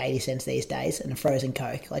they're like 80 cents these days, and a frozen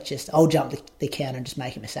Coke. I'll jump the counter and just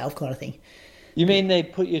make it myself kind of thing. You mean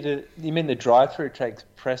the drive-through takes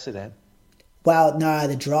precedent? Well, no,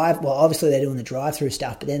 obviously they're doing the drive-through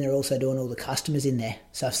stuff, but then they're also doing all the customers in there.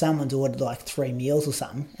 So if someone's ordered like 3 meals or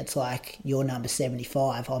something, it's like you're number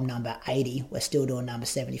 75, I'm number 80. We're still doing number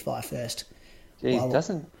 75 first. Gee,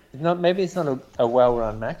 maybe it's not a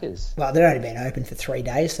well-run Macca's. Well, they've only been open for 3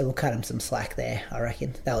 days, so we'll cut them some slack there, I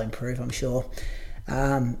reckon. They'll improve, I'm sure.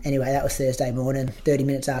 Anyway, that was Thursday morning, 30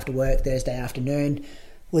 minutes after work, Thursday afternoon.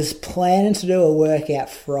 Was planning to do a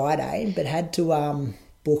workout Friday, but had to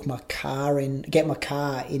book my car get my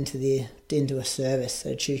car into a service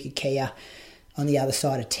at Echuca Kia on the other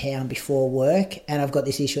side of town before work. And I've got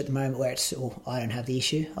this issue at the moment where I don't have the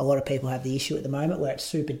issue. A lot of people have the issue at the moment where it's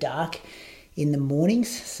super dark in the mornings.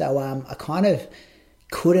 So I kind of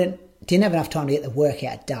didn't have enough time to get the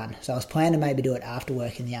workout done. So I was planning to maybe do it after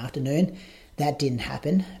work in the afternoon. that didn't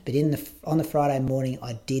happen. But on the Friday morning,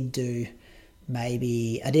 I did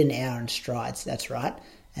an hour in strides. That's right.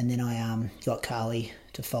 And then I got Carly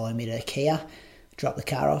to follow me to Kia, dropped the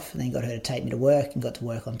car off, and then got her to take me to work and got to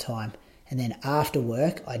work on time. And then after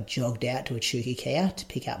work, I jogged out to Echuca Kia to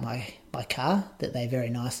pick up my car that they very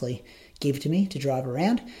nicely give to me to drive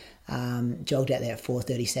around. Jogged out there at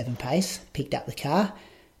 4:37 pace, picked up the car,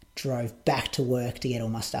 drove back to work to get all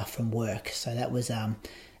my stuff from work. So that was a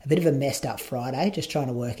bit of a messed up Friday, just trying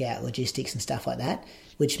to work out logistics and stuff like that,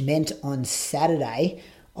 which meant on Saturday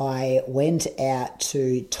I went out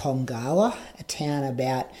to Tongala, a town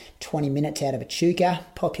about 20 minutes out of Echuca,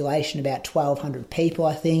 population about 1,200 people,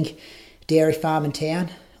 I think, dairy farming town.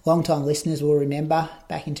 Long-time listeners will remember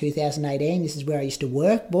back in 2018, this is where I used to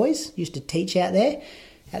work, boys. Used to teach out there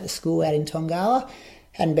at the school out in Tongala.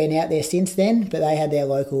 Hadn't been out there since then, but they had their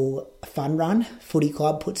local fun run. Footy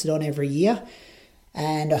club puts it on every year.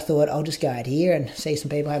 And I thought I'll just go out here and see some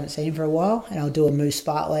people I haven't seen for a while, and I'll do a moose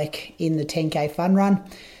fartlek in the 10k fun run,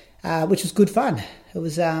 which was good fun. It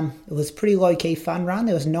was a pretty low key fun run.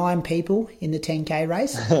 There was 9 people in the 10k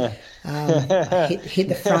race. Hit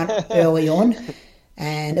the front early on,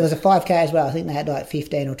 and it was a 5k as well. I think they had like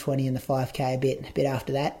 15 or 20 in the 5k a bit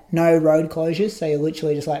after that. No road closures, so you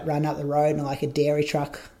literally just like run up the road and like a dairy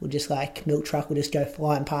truck would just like milk truck would just go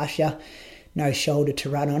flying past you. No shoulder to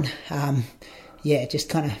run on. Just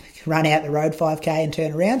kind of run out the road 5k and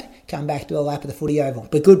turn around, come back to a lap of the footy oval.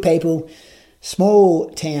 But good people, small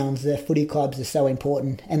towns, the footy clubs are so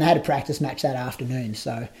important. And they had a practice match that afternoon,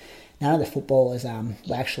 so none of the footballers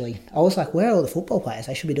were actually... I was like, where are all the football players?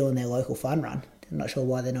 They should be doing their local fun run. I'm not sure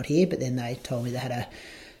why they're not here, but then they told me they had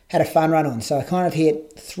a fun run on. So I kind of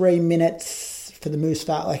hit 3 minutes for the Moose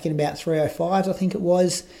Fartlek in about 3:05, I think it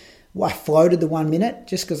was. Well, I floated the 1 minute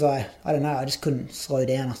just because I don't know, I just couldn't slow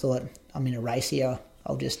down. I thought, I'm in a race here,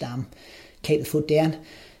 I'll just keep the foot down.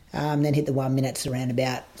 Then hit the 1 minutes around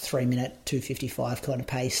about 3 minute 2:55 kind of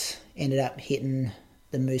pace. Ended up hitting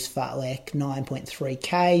the Moose Fartlek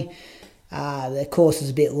 9.3k. The course is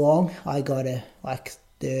a bit long. I got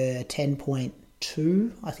the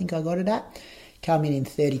 10.2, I think I got it at. Come in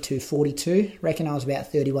 32.42. Reckon I was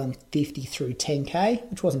about 31.50 through 10k,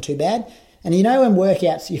 which wasn't too bad. And you know, when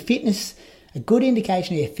workouts, your fitness, a good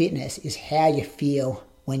indication of your fitness is how you feel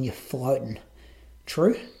when you're floating.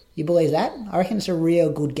 True? You believe that? I reckon it's a real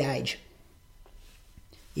good gauge.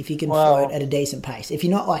 If you can float at a decent pace. If you're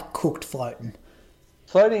not like cooked floating.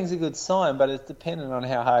 Floating's a good sign, but it's dependent on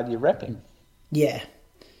how hard you're repping. Yeah.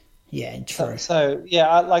 Yeah, true. So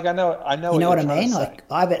I know. You know what I mean? Like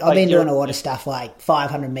I've been doing a lot of stuff like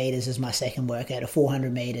 500 meters as my second workout, or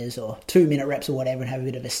 400 meters, or 2 minute reps or whatever, and have a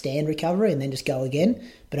bit of a stand recovery, and then just go again.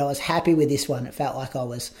 But I was happy with this one. It felt like I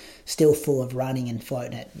was still full of running and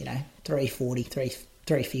floating at 340,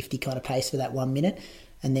 350 kind of pace for that 1 minute,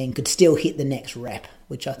 and then could still hit the next rep,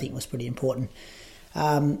 which I think was pretty important.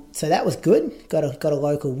 So that was good. Got a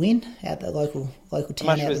local win at the local town.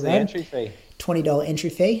 How much was the entry fee? $20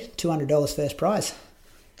 entry fee, $200 first prize.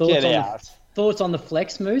 Thoughts on the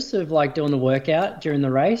flex moose of like doing the workout during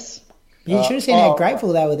the race? You should have seen how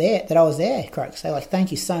grateful they were there that I was there, Croaks. They're like,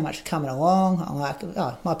 thank you so much for coming along. I'm like,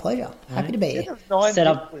 oh, my pleasure. Happy to be here. Set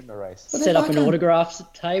up an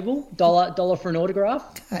autograph table, dollar for an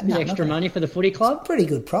autograph. Extra money for the footy club. Pretty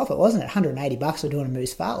good profit, wasn't it? $180 for doing a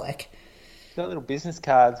moose fartlek. Got little business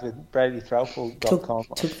cards with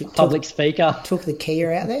BradyThrelfall.com. Public speaker. Took the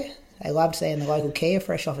Kia out there. They loved seeing the local Kia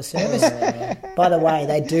fresh off a service. By the way,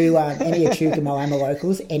 they do any Echuca Moama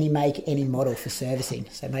locals, any make, any model for servicing.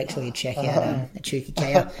 So make sure you check out Echuca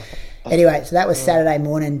Kia. Anyway, so that was Saturday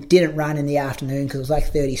morning. Didn't run in the afternoon because it was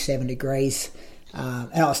like 37 degrees.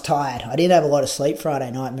 And I was tired. I didn't have a lot of sleep Friday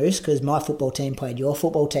night, Moose, because my football team played your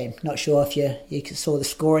football team. Not sure if you saw the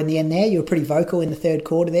score in the end there. You were pretty vocal in the third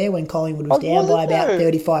quarter there when Collingwood was down by about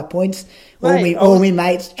 35 points. All my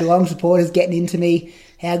mates, Geelong supporters, getting into me.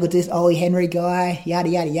 How good's this Ollie Henry guy? Yada,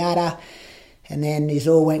 yada, yada. And then it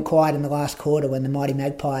all went quiet in the last quarter when the Mighty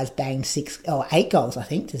Magpies banged 8 goals, I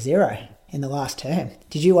think, to 0 in the last term.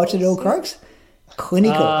 Did you watch it all, Croaks?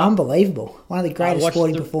 Clinical, unbelievable. One of the greatest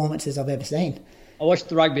sporting performances I've ever seen. I watched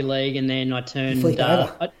the rugby league and then I turned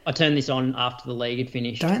this on after the league had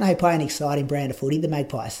finished. Don't they play an exciting brand of footy, the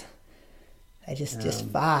Magpies? They just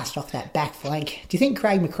fast off that back flank. Do you think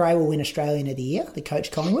Craig McRae will win Australian of the Year, the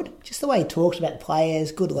coach Collingwood? Just the way he talks about the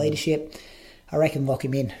players, good leadership. I reckon lock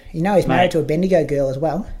him in. You know he's married to a Bendigo girl as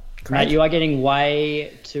well. Mate, you are getting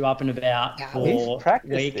way too up and about for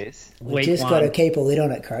We've just got to keep a lid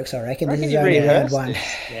on it, Croaks, I reckon. This is only round one.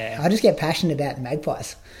 Yeah. I just get passionate about the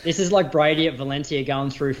Magpies. This is like Brady at Valencia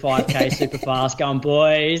going through 5K super fast, going,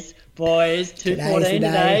 boys, Boys, 2:14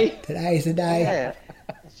 today. Today's the day. Yeah.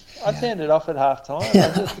 I turned it off at half time. I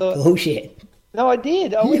just thought, Bullshit. no, I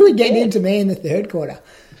did. I You went were to getting bed. into me in the third quarter.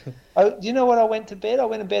 Do you know what I went to bed? I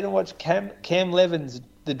went to bed and watched Cam Levin's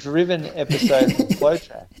The Driven episode from Flow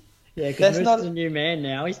Track. Yeah, because That's Moose not- is a new man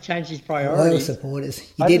now. He's changed his Loyal priorities. supporters.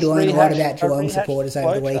 You I did just learn a lot rehashed- about I Geelong rehashed supporters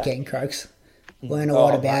over the Flow Track. weekend, Croaks. Learn a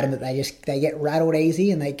lot about mate. them, that they get rattled easy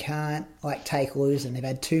and they can't take losing. They've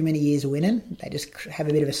had too many years of winning. They just have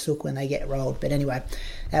a bit of a sook when they get rolled. But anyway,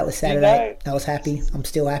 that was Saturday. I was happy. I'm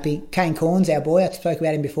still happy. Kane Corns, our boy, I spoke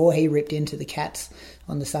about him before. He ripped into the Cats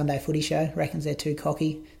on the Sunday footy show. Reckons they're too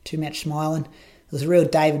cocky, too much smiling. It was a real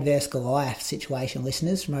David versus Goliath situation,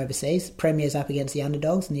 listeners from overseas. Premier's up against the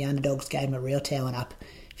underdogs, and the underdogs gave him a real towing up.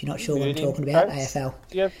 If you're not sure what I'm talking about, AFL.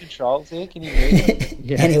 Do you have controls here? Can you move it?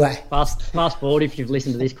 Yeah. Anyway. Fast forward if you've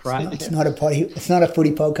listened to this crap. It's not a footy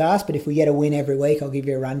podcast, but if we get a win every week, I'll give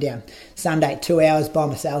you a rundown. Sunday, 2 hours by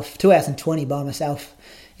myself, 2 hours and 20 by myself.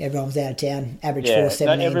 Everyone's out of town. Average Yeah, 4.17.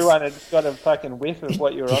 no, everyone had got a fucking whiff of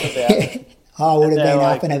what you were on about. I would have they're been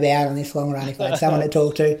like- up and about on this long run if I had someone to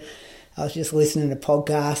talk to. I was just listening to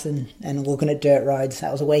podcasts and looking at dirt roads.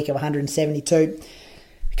 That was a week of 172.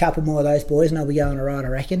 A couple more of those boys and I'll be going all right, I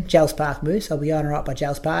reckon. Gels Park Moose, I'll be going all right by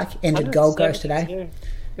Gels Park. Entered Gold Coast today.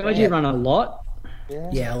 Guys, you run a lot.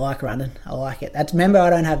 Yeah, I like running. I like it. Remember, I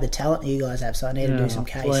don't have the talent that you guys have, so I need to do some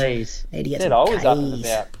Ks. Please. Need to get Said some I was up and Ks.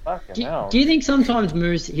 about. Fucking hell. Do you think sometimes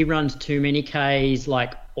Moose, he runs too many Ks,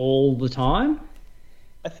 like, all the time?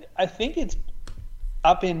 I think it's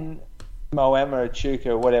up in Moama,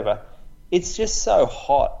 Echuca, whatever. It's just so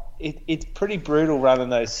hot. It's pretty brutal running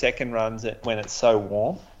those second runs when it's so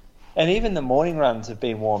warm. And even the morning runs have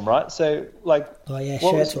been warm, right? So, like... Oh, yeah,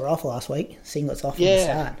 what shirts was- were off last week. Singlets off from the Yeah.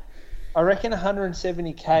 start. I reckon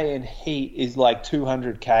 170k in heat is like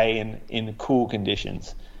 200k in cool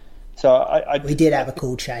conditions. So We did have a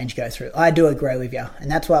cool change go through. I do agree with you.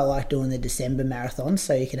 And that's why I like doing the December marathons,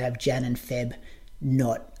 so you can have Jan and Feb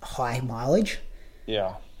not high mileage.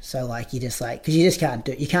 yeah. So like you just because you just can't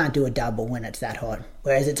do a double when it's that hot.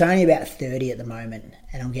 Whereas it's only about 30 at the moment,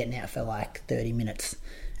 and I'm getting out for like 30 minutes.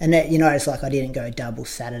 And that, it's like I didn't go double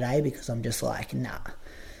Saturday because I'm just like nah.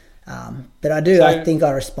 But I think I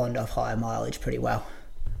respond off higher mileage pretty well.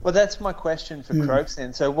 Well, that's my question for Croaks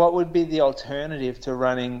then. So what would be the alternative to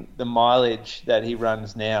running the mileage that he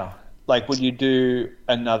runs now? Like, would you do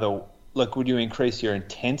would you increase your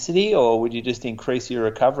intensity or would you just increase your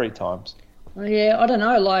recovery times? Yeah, I don't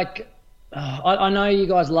know. Like, I know you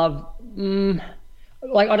guys love.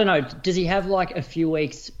 I don't know. Does he have like a few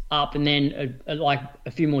weeks up and then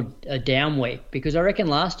a few more down week? Because I reckon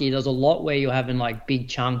last year there was a lot where you're having like big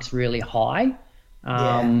chunks really high.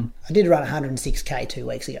 I did run 106k 2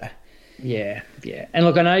 weeks ago. Yeah. And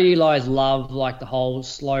look, I know you guys love like the whole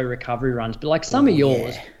slow recovery runs, but like some of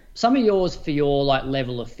yours for your like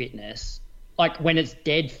level of fitness, like when it's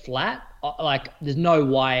dead flat, like there's no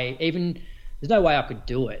way I could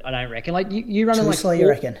do it. I don't reckon. Like you running like slow, you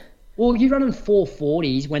reckon? Well, you're running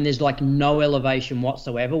 440s when there's like no elevation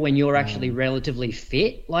whatsoever. When you're actually relatively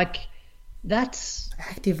fit, like that's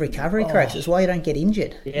active recovery, Croaks. That's why you don't get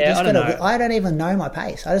injured. Yeah, I don't know. I don't even know my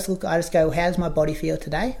pace. I just go, how's my body feel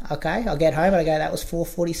today? Okay, I'll get home and I go, that was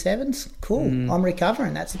 447s. Cool. I'm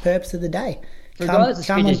recovering. That's the purpose of the day. For a guy that's as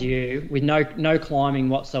fit as you, with no climbing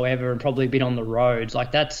whatsoever and probably a bit on the roads,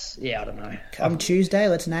 like that's, I don't know. Come Tuesday,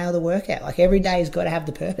 let's nail the workout. Like every day's got to have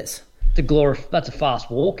the purpose. That's a fast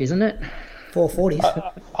walk, isn't it?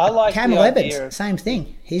 440s. I like Cam the Evans, idea of, same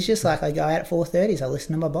thing. He's just like, I go out at 430s, I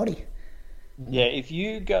listen to my body. yeah, if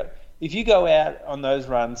you go out on those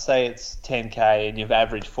runs, say it's 10k and you've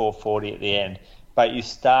averaged 440 at the end, but you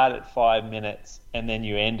start at 5 minutes and then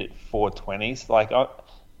you end at 420s, like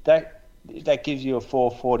that gives you a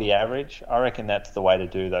 440 average. I reckon that's the way to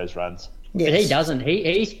do those runs. Yes. But he doesn't.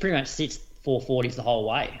 He pretty much sits 440s the whole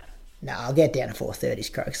way. No, I'll get down to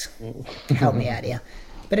 430s, Croaks. Help me out here.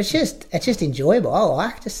 But it's just enjoyable. I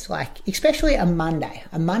like especially a Monday.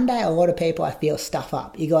 A Monday, a lot of people I feel stuff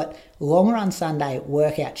up. You got long run Sunday,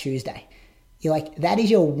 workout Tuesday. You're like, that is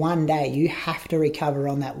your one day. You have to recover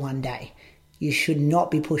on that one day. You should not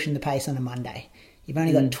be pushing the pace on a Monday. You've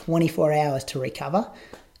only got 24 hours to recover.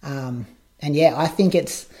 And yeah, I think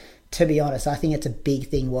to be honest, I think it's a big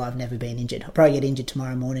thing why I've never been injured. I'll probably get injured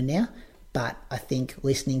tomorrow morning now. But I think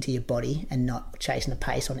listening to your body and not chasing the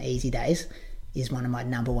pace on easy days is one of my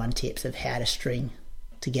number one tips of how to string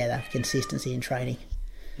together consistency in training.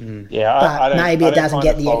 Yeah, But maybe it doesn't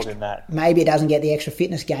get the extra.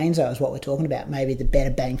 fitness gains, though, is what we're talking about. Maybe the better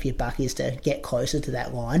bang for your buck is to get closer to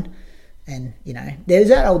that line. And there's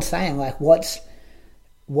that old saying like, what's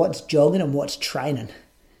jogging and what's training?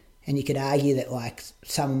 And you could argue that like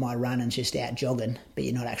some of my running's just out jogging, but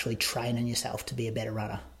you're not actually training yourself to be a better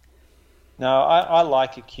runner. No, I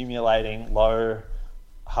like accumulating low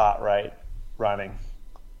heart rate running.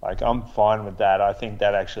 Like, I'm fine with that. I think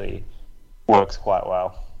that actually works quite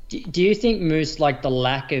well. Do you think Moose, like the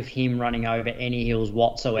lack of him running over any hills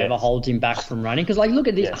whatsoever, holds him back from running? Because like, look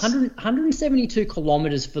at this, 172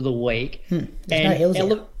 kilometres for the week, and no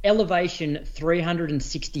hills elevation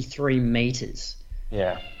 363 metres.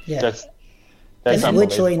 Yeah. There's That's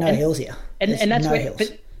literally no hills here. And that's no where,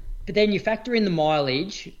 hills. but then you factor in the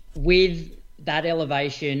mileage with that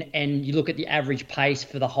elevation, and you look at the average pace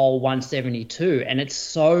for the whole 172, and it's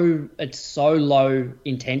so low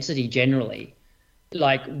intensity generally.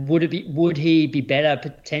 Like, would he be better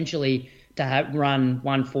potentially to have run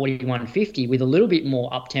 140, 150 with a little bit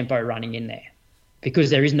more up tempo running in there, because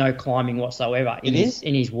there is no climbing whatsoever in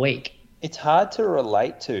his week. It's hard to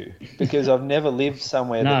relate to because I've never lived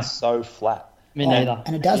somewhere that's so flat. Me neither.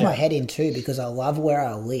 And it does my head in too, because I love where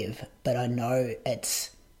I live, but I know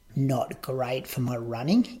it's not great for my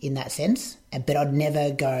running in that sense. But I'd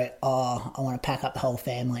never go, I want to pack up the whole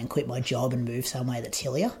family and quit my job and move somewhere that's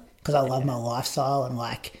hillier, because I love my lifestyle and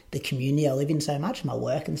like the community I live in so much, my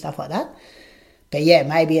work and stuff like that. But yeah,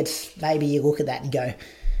 maybe you look at that and go,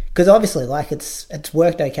 because obviously like it's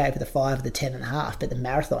worked okay for the 5, the 10.5, but the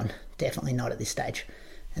marathon definitely not at this stage.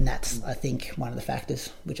 And that's, I think, one of the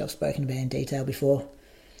factors which I've spoken about in detail before.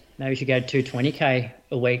 Maybe we should go 220k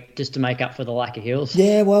a week just to make up for the lack of hills.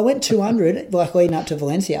 Yeah, well, I went 200 like leading up to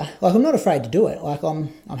Valencia. Like, I'm not afraid to do it. Like, I'm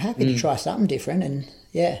happy to try something different. And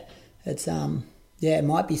yeah, it's it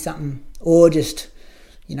might be something, or just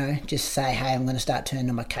say, hey, I'm going to start turning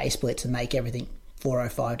on my K splits and make everything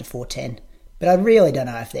 405 to 410. But I really don't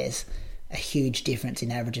know if there's a huge difference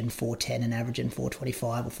in averaging 410 and averaging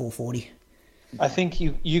 425 or 440. I think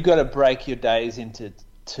you got to break your days into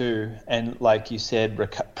two, and like you said,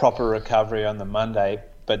 proper recovery on the Monday,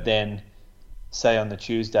 but then say on the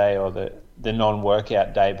Tuesday or the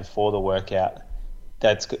non-workout day before the workout,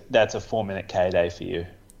 that's a 4-minute K day for you.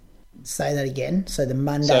 Say that again. So the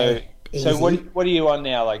Monday. So what are you on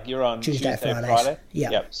now? Like, you're on Tuesday Friday.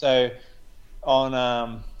 Yep. So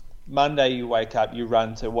on Monday you wake up, you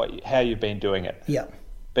run to how you've been doing it. Yep.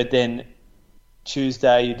 But then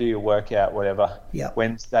Tuesday you do your workout, whatever. Yep.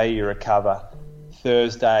 Wednesday you recover.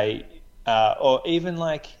 Thursday, or even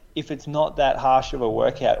like if it's not that harsh of a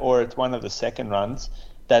workout, or it's one of the second runs,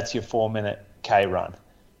 that's your 4-minute K run.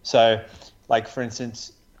 So, like for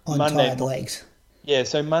instance, on Monday tired legs. Yeah,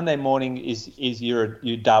 so Monday morning is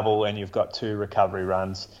you double and you've got 2 recovery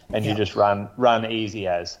runs, and you just run easy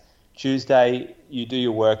as. Tuesday you do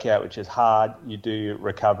your workout, which is hard. You do your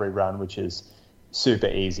recovery run, which is super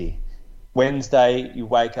easy. Wednesday you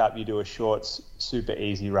wake up, you do a short super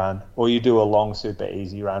easy run, or you do a long super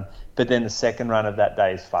easy run. But then the second run of that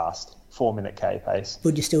day is fast, 4-minute K pace.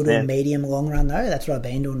 Would you still do a medium long run though? That's what I've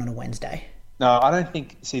been doing on a Wednesday. No, I don't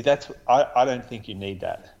think. See, I don't think you need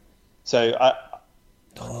that. So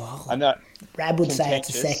I know Rab would say it's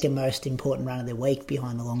the second most important run of the week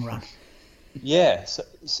behind the long run. Yeah,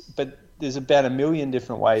 but there's about 1 million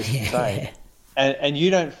different ways to train, and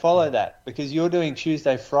you don't follow that because you're doing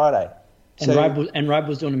Tuesday, Friday. And Rab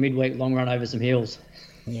was doing a midweek long run over some hills.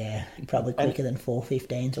 Yeah, probably quicker than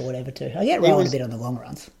 4:15s or whatever too. I get rolling a bit on the long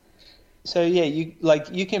runs. So yeah,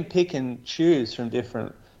 you can pick and choose from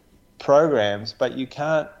different programs, but you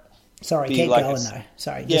can't. Sorry, keep going though.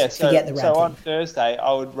 Sorry, forget the run. So on Thursday,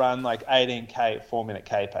 I would run like 18k 4-minute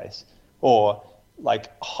K pace, or like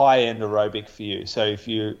high-end aerobic for you. So if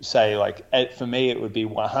you say like, for me, it would be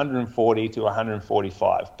 140 to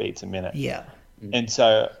 145 beats a minute. Yeah. And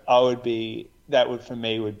so for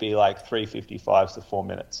me would be like 355s to 4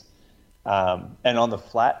 minutes. And on the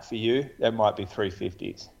flat for you, that might be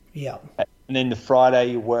 350s. Yeah. And then the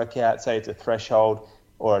Friday you work out, say it's a threshold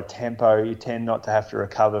or a tempo, you tend not to have to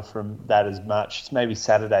recover from that as much. It's maybe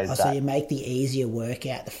Saturday's So you make the easier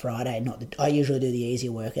workout the Friday, I usually do the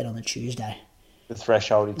easier workout on the Tuesday. The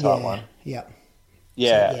thresholdy type one. Yeah.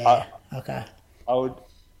 Yeah. Okay.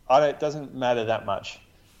 It doesn't matter that much,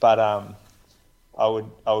 but I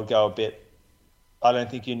would go a bit. I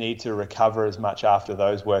don't think you need to recover as much after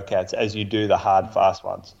those workouts as you do the hard, fast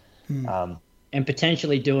ones. And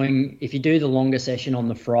potentially if you do the longer session on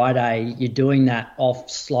the Friday, you're doing that off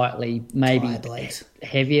slightly, maybe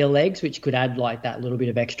heavier legs, which could add like that little bit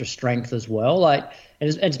of extra strength as well. Like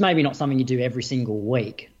it's maybe not something you do every single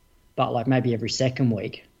week, but like maybe every second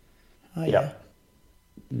week. Oh yeah.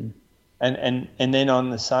 And then on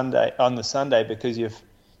the Sunday, because you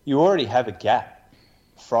already have a gap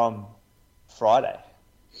from Friday,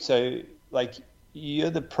 so like you're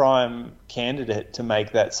the prime candidate to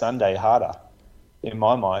make that Sunday harder, in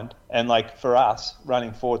my mind. And like for us,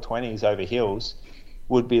 running 420s over hills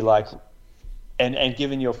would be like, and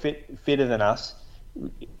given you're fitter than us,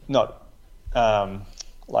 not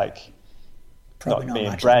like Probably not not me and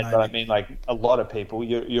much Brad, at the but I moment. mean like a lot of people,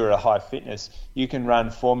 you're at a high fitness, you can run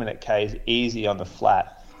 4-minute Ks easy on the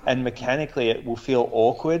flat, and mechanically it will feel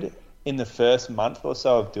awkward in the first month or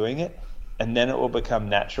so of doing it, and then it will become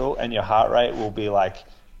natural, and your heart rate will be like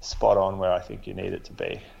spot on where I think you need it to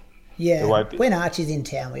be. Yeah, It won't be- when Archie's in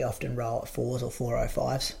town, we often roll at 4s or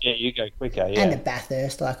 405s. Yeah, you go quicker. Yeah, And at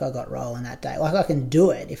Bathurst, like I got rolling that day. Like I can do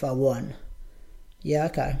it if I want. Yeah,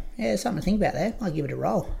 okay. Yeah, something to think about there. I'll give it a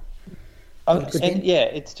roll. Good and thing. yeah,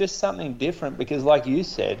 it's just something different because, like you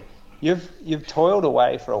said, you've toiled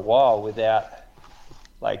away for a while without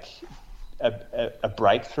like a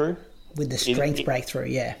breakthrough With the strength breakthrough,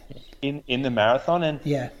 yeah. in the marathon, and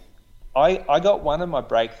Yeah. I got one of my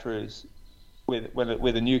breakthroughs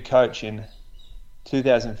with a new coach in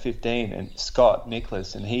 2015, and Scott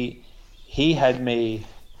Nicholas, and he had me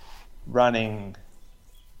running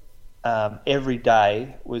every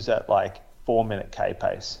day was at like 4-minute K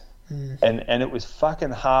pace, and it was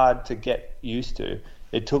fucking hard to get used to.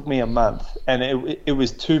 It took me a month, and it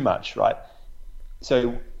was too much, right?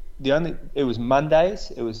 So it was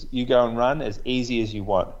Mondays. It was you go and run as easy as you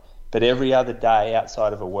want, but every other day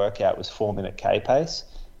outside of a workout was 4-minute K pace,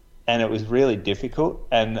 and it was really difficult.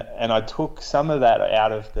 And I took some of that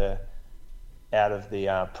out of the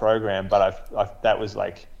program, but that was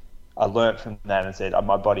like I learnt from that and said,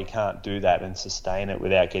 my body can't do that and sustain it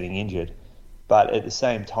without getting injured. But at the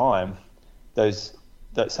same time,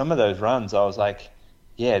 some of those runs, I was like,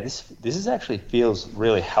 yeah, this is actually feels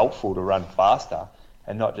really helpful to run faster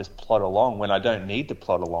and not just plod along when I don't need to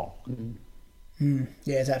plod along. Yeah,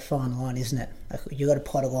 it's that fine line, isn't it? Like, you got to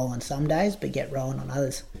plod along on some days, but get rolling on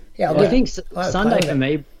others. Yeah, I think I'll Sunday play for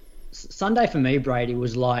with it. Sunday for me, Brady,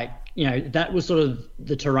 was like, that was sort of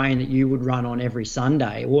the terrain that you would run on every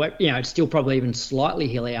Sunday. Or, it's still probably even slightly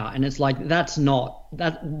hillier, and it's like it's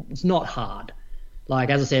not hard. Like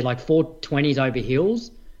as I said, like 420s over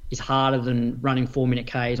hills is harder than running 4-minute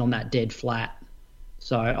Ks on that dead flat.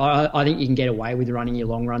 So I think you can get away with running your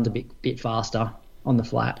long runs a bit faster on the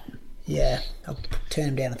flat. Yeah, I'll turn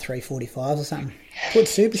them down to 345s or something. Put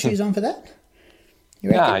super shoes on for that? You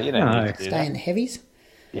reckon? Nah, you don't No. need to do Stay in that. the heavies?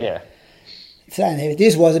 Yeah. Stay in the heavies.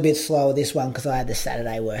 This was a bit slower, this one, because I had the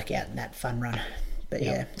Saturday workout and that fun run. But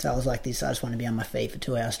yeah, so I was like this, I just want to be on my feet for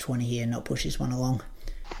 2 hours 20 here and not push this one along.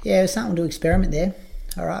 Yeah, it was something to experiment there.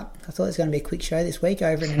 All right, I thought it was going to be a quick show this week,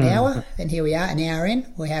 over in an hour, and here we are, an hour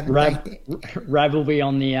in. We haven't made it. Rav will be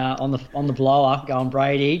on the blower going,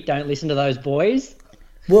 Brady, don't listen to those boys.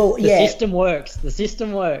 Well, The yeah. system works. The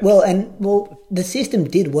system works. Well, the system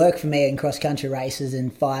did work for me in cross country races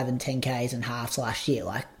and 5 and 10Ks and halves last year.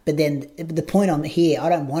 But then the point I'm here, I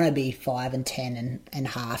don't want to be 5 and 10 and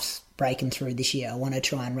halves breaking through this year. I want to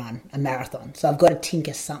try and run a marathon, so I've got to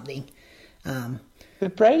tinker something.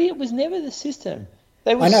 But Brady, it was never the system.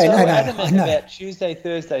 They were I know, adamant I know. about Tuesday,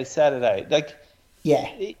 Thursday, Saturday. Like, Yeah,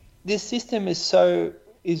 this system is so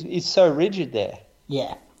rigid there.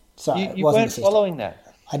 yeah. So it You wasn't weren't the system. following that.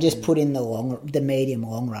 I just put in the medium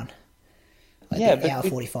long run. The hour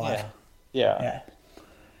 45. Yeah.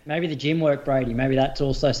 Maybe the gym work, Brady. Maybe that's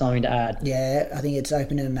also something to add. Yeah, I think it's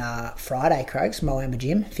opening Friday, Croaks, Moama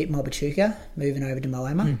Gym, Fit Mobachuka, moving over to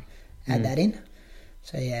Moama. Add that in.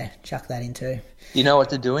 So yeah, chuck that in too. You know what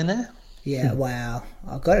to do in there? Yeah, wow.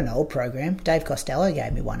 I've got an old program. Dave Costello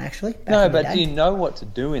gave me one, actually. back No, in the but day. do you know what to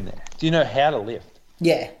do in there? Do you know how to lift?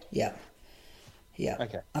 Yeah.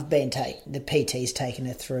 Okay. I've been the PT's taken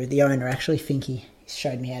it through. The owner, actually, Finky,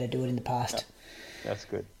 showed me how to do it in the past. That's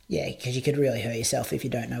good. Yeah, because you could really hurt yourself if you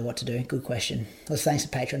don't know what to do. Good question. Let's thanks to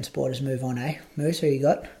Patreon supporters. Move on, eh? Moose, who you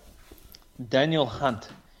got? Daniel Hunt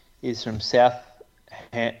is from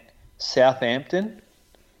Southampton.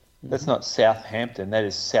 That's not Southampton. That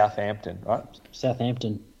is Southampton, right?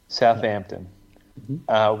 Southampton. Southampton.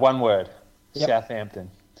 One word. Yep.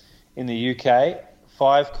 Southampton. In the UK,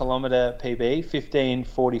 5 kilometre PB,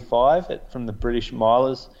 15:45 from the British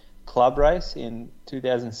Milers Club race in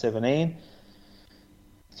 2017.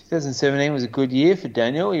 2017 was a good year for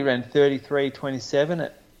Daniel. He ran 33:27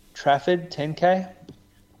 at Trafford 10K,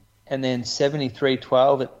 and then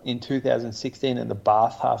 73:12 in 2016 at the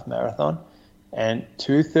Bath Half Marathon, and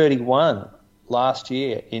 2:31 last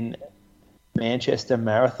year in Manchester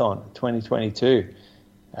Marathon 2022.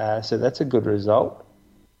 So that's a good result.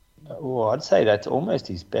 Oh, I'd say that's almost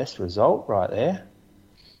his best result right there.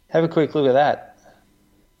 Have a quick look at that.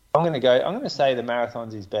 I'm going to say the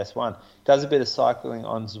marathon's his best one. Does a bit of cycling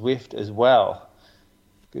on Zwift as well.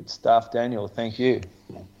 Good stuff, Daniel. Thank you.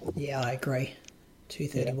 Yeah, I agree.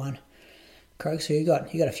 2:31. Croaks, who you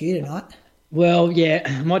got? You got a few tonight. Well, yeah,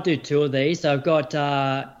 I might do two of these. So I've got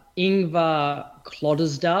Ingvar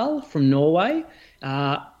Kloddersdal from Norway.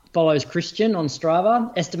 Follows Christian on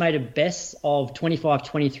Strava. Estimated bests of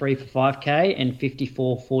 25:23 for 5K and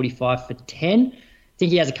 54:45 for 10. I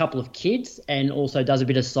think he has a couple of kids and also does a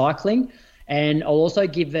bit of cycling. And I'll also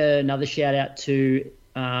give another shout out to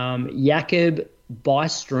Jakob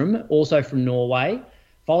Bystrom, also from Norway.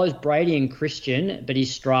 Follows Brady and Christian, but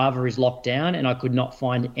his Strava is locked down and I could not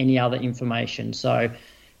find any other information. So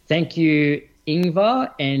thank you,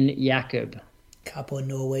 Ingvar and Jakob. Couple of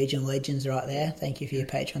Norwegian legends right there. Thank you for your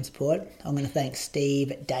Patreon support. I'm going to thank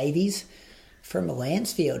Steve Davies from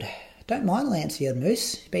Lancefield. Don't mind Lancefield,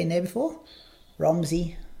 Moose. Been there before?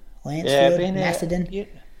 Romsey, Lancefield, Macedon. Yeah.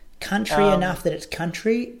 Country enough that it's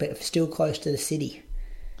country, but still close to the city.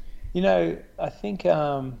 You know, I think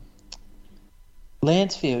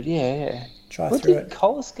Lancefield, yeah. Try what through did it.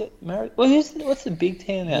 Coles get married? Well, what's the big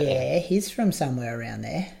town out there? Yeah, he's from somewhere around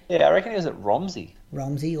there. Yeah, I reckon he was at Romsey.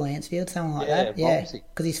 Romsey, Lancefield, something like that. Yeah,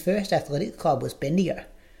 because his first athletic club was Bendigo.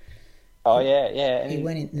 Oh, yeah. And he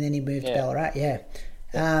went in and then he moved to Ballarat,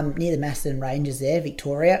 near the Macedon Ranges there,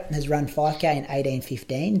 Victoria. Has run 5K in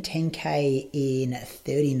 18:15, 10K in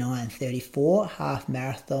 39:34, half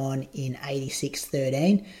marathon in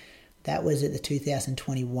 86:13. That was at the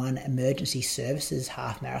 2021 Emergency Services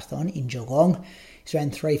Half Marathon in Geelong. He's ran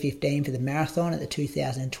 3:15 for the marathon at the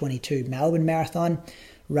 2022 Melbourne Marathon.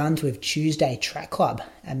 Runs with Tuesday Track Club,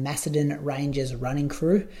 a Macedon Rangers running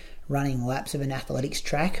crew, running laps of an athletics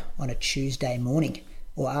track on a Tuesday morning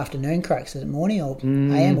or afternoon. Croaks, is it morning or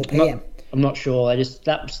AM or PM? I'm not sure.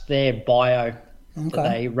 That's their bio. Okay.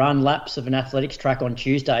 They run laps of an athletics track on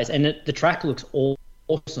Tuesdays, and the track looks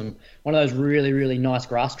awesome. One of those really, really nice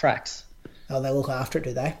grass tracks. Oh, they look after it,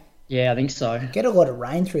 do they? Yeah, I think so. Get a lot of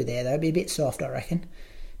rain through there, though. Be a bit soft, I reckon.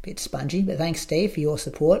 Bit spongy. But thanks, Steve, for your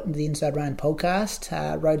support of the Inside Running podcast.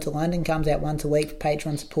 Road to London comes out once a week for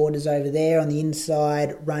Patreon supporters over there on the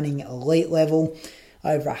Inside Running Elite level.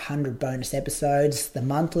 Over 100 bonus episodes. The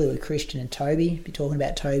monthly with Christian and Toby. Be talking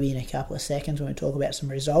about Toby in a couple of seconds when we talk about some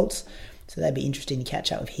results. So that'd be interesting to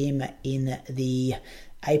catch up with him in the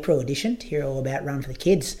April edition to hear all about Run for the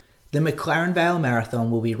Kids. The McLaren Vale Marathon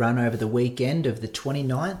will be run over the weekend of the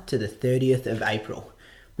 29th to the 30th of April.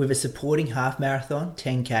 With a supporting half marathon,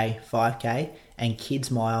 10K, 5K and Kids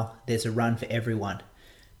Mile, there's a run for everyone.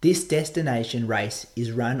 This destination race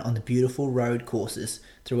is run on the beautiful road courses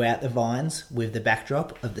throughout the Vines with the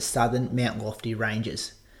backdrop of the southern Mount Lofty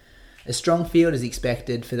Ranges. A strong field is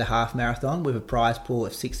expected for the half marathon with a prize pool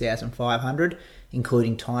of 6,500,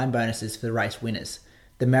 including time bonuses for the race winners.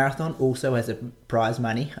 The marathon also has a prize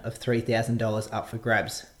money of $3,000 up for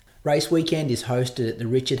grabs. Race weekend is hosted at the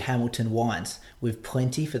Richard Hamilton Wines, with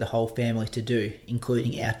plenty for the whole family to do,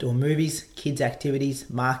 including outdoor movies, kids activities,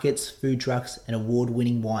 markets, food trucks and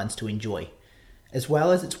award-winning wines to enjoy. As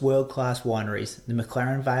well as its world-class wineries, the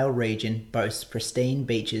McLaren Vale region boasts pristine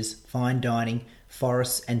beaches, fine dining,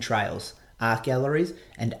 forests and trails, art galleries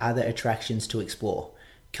and other attractions to explore.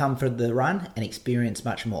 Come for the run and experience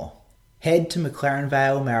much more. Head to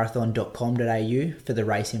mclarenvalemarathon.com.au for the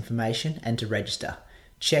race information and to register.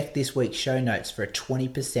 Check this week's show notes for a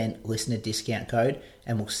 20% listener discount code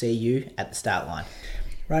and we'll see you at the start line.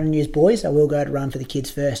 Running news, boys. I will go to Run for the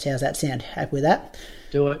Kids first. How's that sound? Happy with that?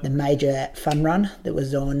 Do it. The major fun run that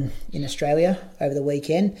was on in Australia over the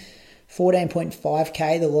weekend.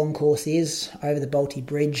 14.5k the long course is, over the Balti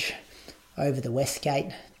Bridge, over the West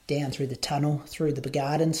Gate, down through the tunnel, through the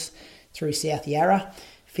Gardens, through South Yarra.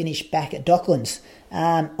 Finished back at Docklands.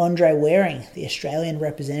 Andre Waring, the Australian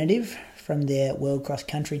representative from the World Cross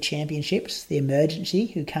Country Championships, the emergency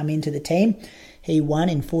who come into the team, he won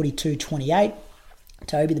in 42.28.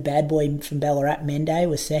 Toby, the bad boy from Ballarat, Menday,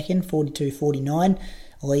 was second, 42.49.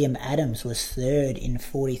 Liam Adams was third in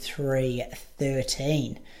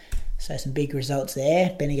 43.13. So some big results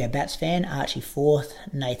there. Bendigo Bats fan, Archie fourth,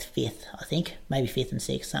 Nath fifth, I think. Maybe fifth and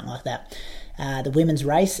sixth, something like that. The women's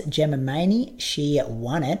race, Gemma Maney, she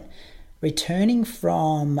won it. Returning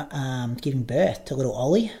from giving birth to little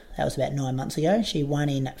Ollie, that was about 9 months ago. She won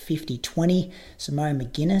in 50.20. Simone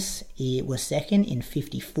McGuinness was second in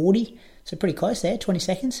 50.40. So pretty close there, 20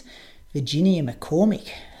 seconds. Virginia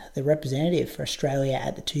McCormick, the representative for Australia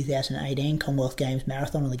at the 2018 Commonwealth Games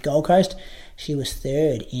Marathon on the Gold Coast, she was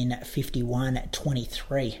third in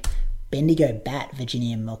 51.23. Bendigo Bat,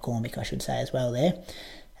 Virginia McCormick, I should say as well there.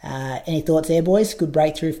 Any thoughts there, boys? Good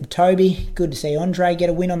breakthrough from Toby. Good to see Andre get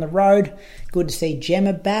a win on the road. Good to see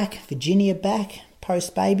Gemma back, Virginia back,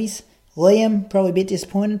 post-babies. Liam, probably a bit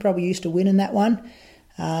disappointed, probably used to winning that one.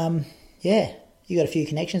 Yeah, you got a few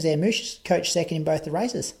connections there. Moosh coached second in both the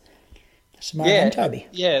races. Simone and Toby.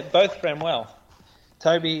 Yeah, both ran well.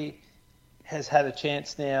 Toby has had a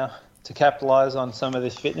chance now to capitalise on some of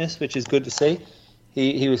this fitness, which is good to see.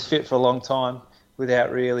 He was fit for a long time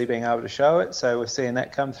without really being able to show it, so we're seeing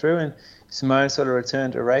that come through. And Simone sort of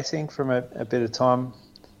returned to racing from a bit of time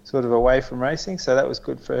sort of away from racing, so that was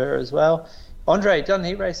good for her as well. Andre, doesn't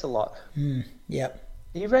he race a lot? Yep.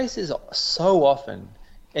 He races so often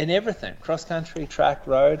in everything, cross-country, track,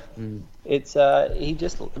 road. It's he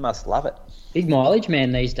just must love it. Big mileage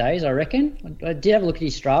man these days, I reckon. I did have a look at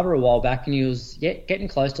his Strava a while back, and he was getting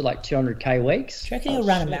close to like 200k weeks. Do you reckon he'll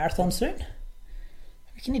run a marathon soon? I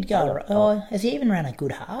reckon he'd go. Has he even run a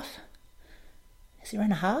good half? Has he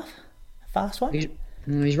run a half? A fast one?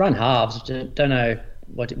 He's run halves. Don't know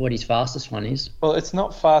what his fastest one is. Well, it's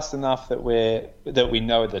not fast enough that we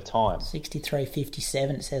know the time. 63.57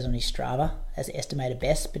 it says on his Strava as estimated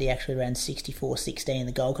best, but he actually ran 64.16 in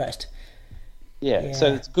the Gold Coast. Yeah,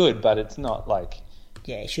 so it's good, but it's not like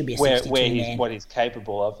he should be a 62 man. What he's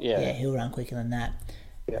capable of. Yeah, he'll run quicker than that.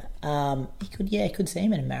 Yeah, he could see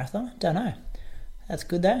him in a marathon. Don't know. That's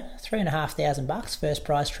good though. $3,500 first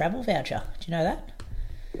prize travel voucher. Do you know that?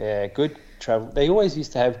 Yeah, good travel. They always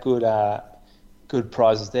used to have good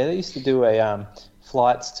prizes there. They used to do a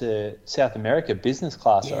flights to South America business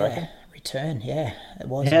class. I reckon. Return. Yeah, it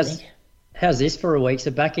was. I think. How's this for a week? So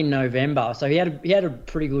back in November, so he had a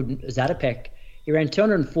pretty good Zatopek. He ran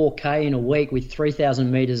 204k in a week with 3,000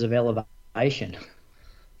 metres of elevation.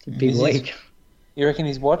 It's a big week. You reckon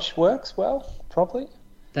his watch works well, probably?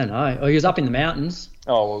 Don't know. Oh, he was up in the mountains.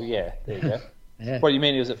 Oh, well, yeah. There you go. Yeah. What do you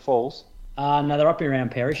mean he was at Falls? No, they're up around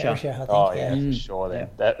Perisher. I think. For sure then.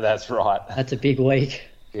 Yeah. That's right. That's a big week.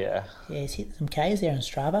 Yeah. Yeah, he's hit some Ks there on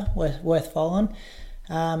Strava. Worth following.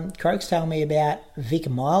 Croaks told me about Vic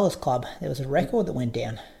Milers Club. There was a record that went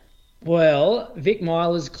down. Well, Vic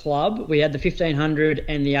Milers Club, we had the 1500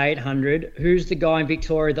 and the 800. Who's the guy in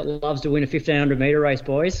Victoria that loves to win a 1500 metre race,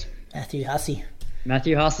 boys? Matthew Hussey.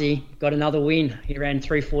 Matthew Hussey got another win. He ran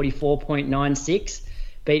 344.96,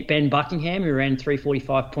 beat Ben Buckingham, who ran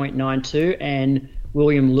 345.92, and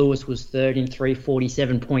William Lewis was third in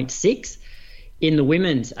 347.6. In the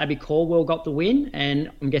women's, Abby Caldwell got the win, and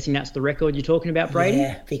I'm guessing that's the record you're talking about, Brady?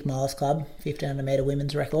 Yeah, Vic Milers Club, 1500 metre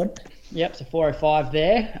women's record. Yep, so 405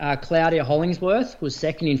 there. Claudia Hollingsworth was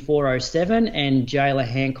second in 407, and Jayla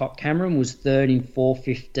Hancock-Cameron was third in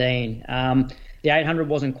 415. The 800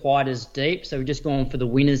 wasn't quite as deep, so we're just going for the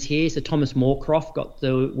winners here. So Thomas Moorcroft got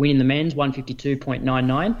the win in the men's,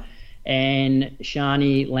 152.99, and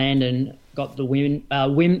Shani Landon got the win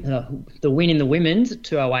in the women's,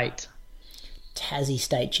 208. Tassie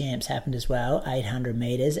State Champs happened as well, 800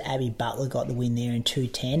 metres. Abby Butler got the win there in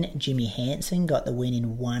 210. Jimmy Hansen got the win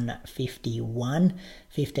in 151,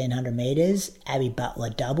 1500 metres. Abby Butler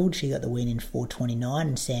doubled. She got the win in 429,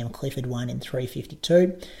 and Sam Clifford won in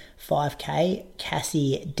 352. 5K,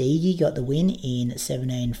 Cassie Deege got the win in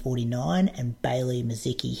 1749, and Bailey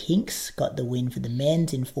Mazicki Hinks got the win for the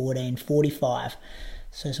men's in 1445.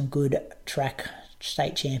 So some good track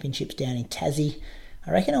state championships down in Tassie. I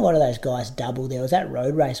reckon a lot of those guys doubled. There was that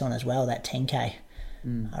road race on as well, that 10K.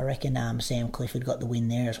 I reckon Sam Clifford got the win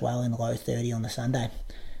there as well in the low 30 on the Sunday.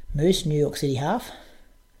 Moose, New York City half.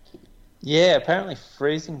 Yeah, apparently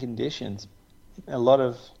freezing conditions. A lot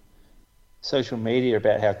of social media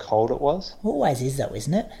about how cold it was. Always is though,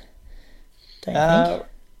 isn't it? Don't you think?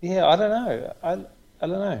 Yeah, I don't know. I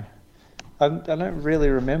don't know. I don't really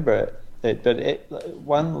remember it, but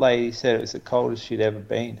one lady said it was the coldest she'd ever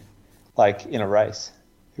been. Like in a race.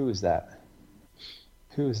 Who was that?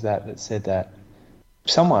 Who was that said that?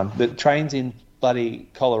 Someone that trains in bloody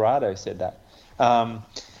Colorado said that.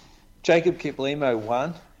 Jacob Kiplimo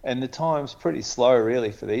won, and the time's pretty slow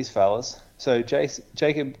really for these fellas. So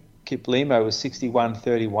Jacob Kiplimo was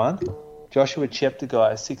 61.31. Joshua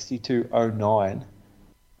Cheptegei 62.09.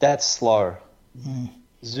 That's slow.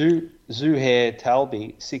 Zuhair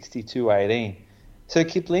Talbi 62.18. So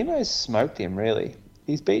Kiplimo's smoked him really.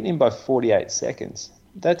 He's beaten him by 48 seconds.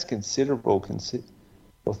 That's considerable.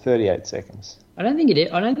 Or 38 seconds. I don't think it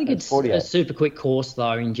is. I don't think it's 48. A super quick course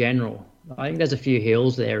though. In general, I think there's a few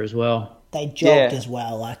hills there as well. They jogged as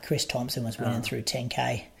well. Like Chris Thompson was winning through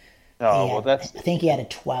 10K. I think he had a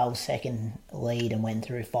 12-second lead and went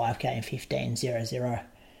through 5K in 15.00.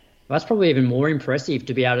 That's probably even more impressive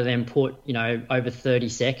to be able to then put, over 30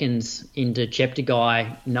 seconds into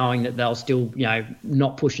Cheptegei, knowing that they'll still,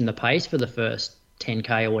 not pushing the pace for the first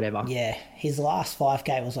 10K or whatever. Yeah, his last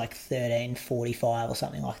 5K was like 13.45 or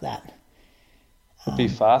something like that. It'd be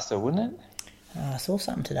faster, wouldn't it? I saw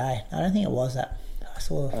something today. I don't think it was that. I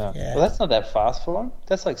Well, yeah. Well, that's not that fast for them.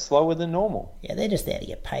 That's like slower than normal. Yeah, they're just there to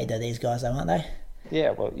get paid, though, these guys, though, aren't they?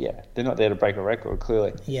 Yeah, well, yeah. They're not there to break a record,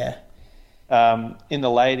 clearly. Yeah. In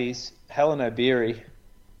the ladies, Helen O'Beary,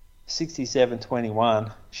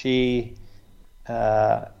 67.21. She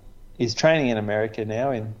is training in America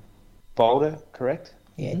now in Boulder, correct?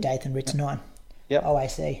 Yeah, Dathan Ritzenheim. Yep.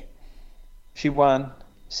 OAC. She won.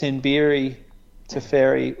 Sinbiri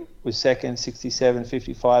Teferi was second,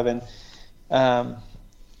 67.55. And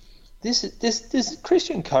this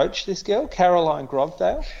Christian coach, this girl, Caroline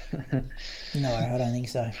Grovdale. No, I don't think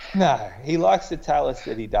so. No, he likes to tell us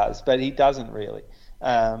that he does, but he doesn't really.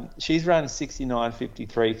 She's run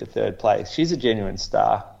 69.53 for third place. She's a genuine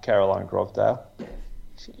star, Caroline Grovdale.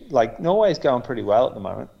 Norway's going pretty well at the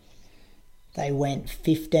moment. They went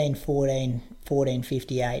 15, 14, 14,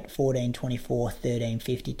 58, 14, 24, 13,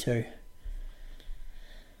 52.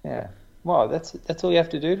 Yeah. Wow, that's all you have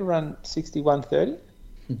to do to run 61.30?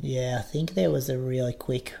 Yeah, I think there was a really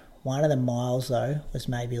quick... One of the miles, though, was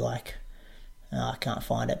maybe like... I can't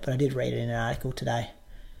find it, but I did read it in an article today.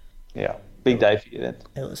 Yeah, big day for you then.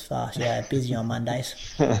 It was fast, yeah, busy on Mondays.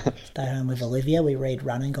 Stay home with Olivia, we read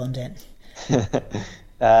running content.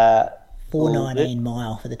 4:19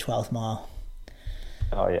 mile for the 12th mile.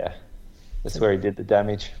 Oh, yeah. That's where he did the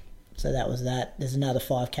damage. So that was that. There's another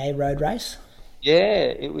 5K road race. Yeah,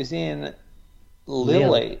 it was in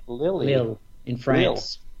Lille in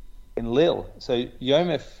France. In Lille. So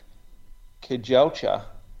Yomif Kajelcha,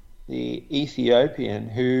 the Ethiopian,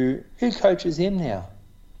 who coaches him now?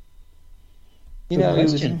 You know,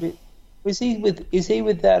 is he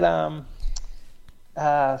with that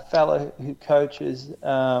fellow who coaches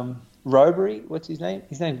Robery? What's his name?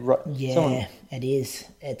 His name's It is.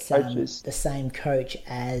 It's the same coach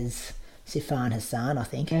as Sifan Hassan, I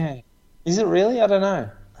think. Yeah. Is it really? I don't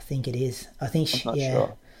know. I think it is. I think I'm not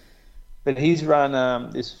sure. But he's run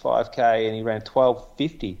this 5K and he ran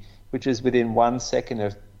 12:50, which is within 1 second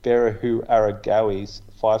of Berahu Aragawi's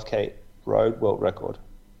 5K road world record.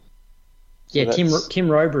 Yeah, so Tim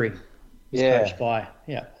Robery is coached by.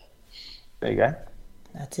 Yeah. There you go.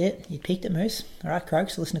 That's it. You picked it, Moose. All right,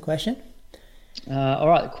 Croaks, listen to the question. All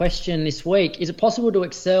right, the question this week. Is it possible to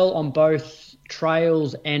excel on both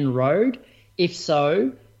trails and road? If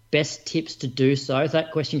so, best tips to do so? So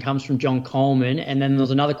that question comes from John Coleman. And then there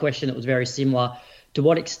was another question that was very similar. To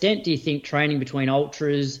what extent do you think training between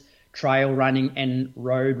ultras, trail running and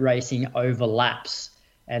road racing overlaps?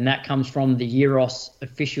 And that comes from the Euros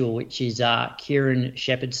official, which is Kieran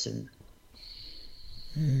Shepherdson.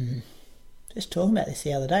 Just talking about this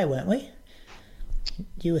the other day, weren't we?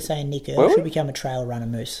 You were saying Nick Earl should become a trail runner,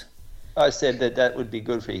 Moose. I said that would be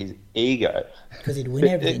good for his ego. Because he'd win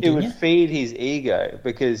everything, It would feed his ego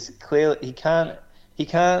because clearly he can't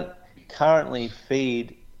currently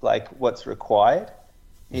feed like what's required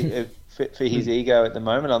for his ego at the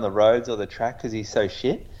moment on the roads or the track because he's so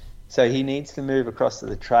shit. So he needs to move across to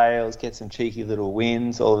the trails, get some cheeky little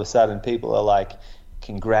wins. All of a sudden people are like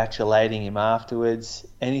congratulating him afterwards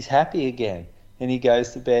and he's happy again and he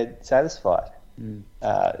goes to bed satisfied.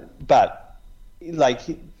 But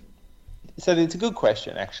so it's a good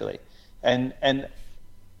question actually. And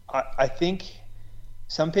I think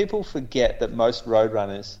some people forget that most road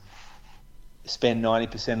runners spend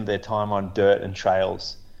 90% of their time on dirt and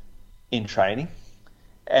trails in training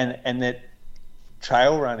and that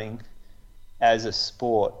trail running as a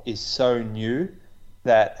sport is so new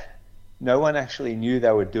that no one actually knew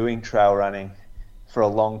they were doing trail running for a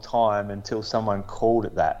long time until someone called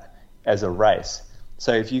it that as a race.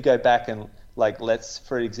 So if you go back and let's,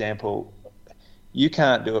 for example, you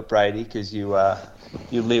can't do it, Brady, because you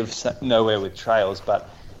live nowhere with trails, but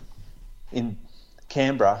in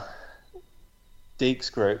Canberra,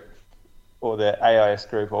 Deeks group or the AIS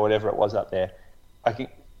group or whatever it was up there,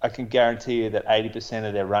 I can guarantee you that 80%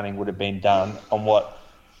 of their running would have been done on what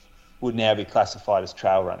would now be classified as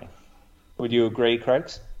trail running. Would you agree,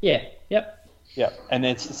 Croaks? Yeah. Yep. Yeah, and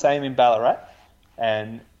it's the same in Ballarat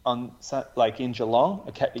and in Geelong.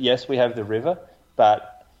 Okay, yes, we have the river,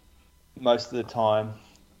 but most of the time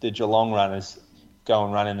the Geelong runners go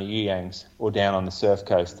and run in the Yuyangs or down on the Surf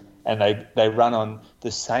Coast, and they run on the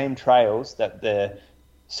same trails that the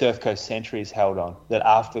Surf Coast Century is held on, that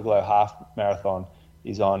Afterglow Half Marathon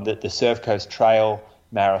is on, that the Surf Coast Trail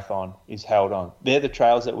Marathon is held on. They're the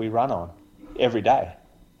trails that we run on every day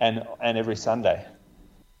and every Sunday.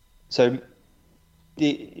 So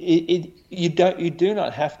you do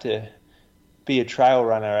not have to be a trail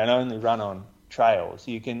runner and only run on trails.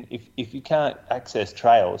 You can, if you can't access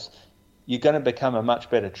trails, you're going to become a much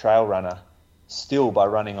better trail runner still by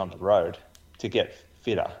running on the road to get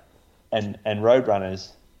fitter. And road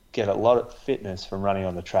runners get a lot of fitness from running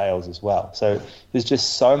on the trails as well. So there's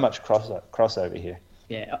just so much crossover here.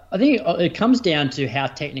 Yeah, I think it comes down to how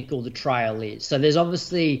technical the trail is. So there's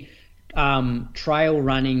obviously trail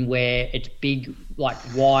running where it's big, like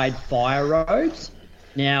wide fire roads.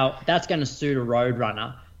 Now, that's going to suit a road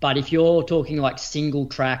runner. But if you're talking like single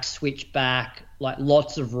track, switchback, like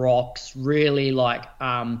lots of rocks, really like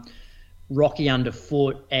rocky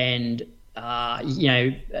underfoot and,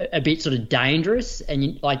 a bit sort of dangerous,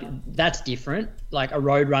 and that's different. Like a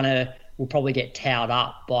road runner will probably get towed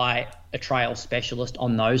up by a trail specialist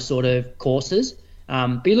on those sort of courses.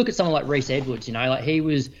 But you look at someone like Reece Edwards, like he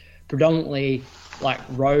was predominantly like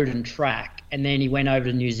road and track, and then he went over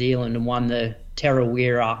to New Zealand and won the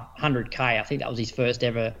Tarawera 100K. I think that was his first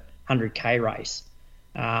ever 100K race.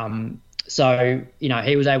 So,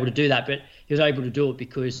 he was able to do that, but he was able to do it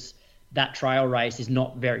because that trail race is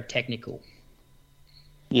not very technical.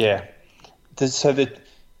 Yeah. So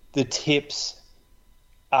the tips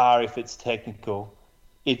are, if it's technical,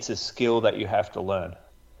 it's a skill that you have to learn,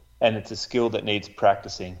 and it's a skill that needs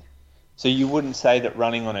practicing. So you wouldn't say that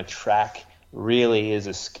running on a track really is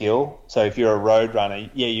a skill. So if you're a road runner,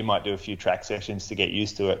 yeah, you might do a few track sessions to get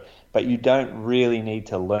used to it, but you don't really need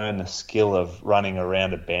to learn the skill of running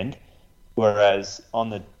around a bend. Whereas on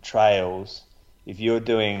the trails, if you're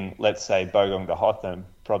doing, let's say, Bogong to Hotham,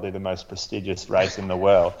 probably the most prestigious race in the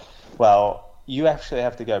world, well, you actually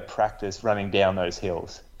have to go practice running down those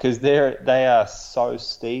hills because they are so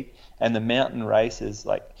steep. And the mountain races,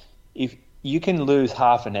 like, if you can lose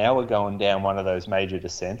half an hour going down one of those major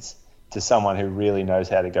descents to someone who really knows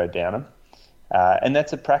how to go down them, and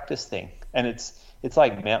that's a practice thing. And it's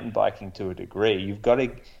like mountain biking to a degree. You've got to,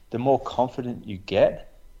 the more confident you get,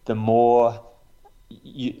 the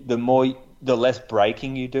less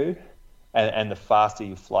braking you do, and the faster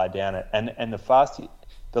you fly down it. And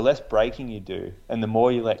the less braking you do, and the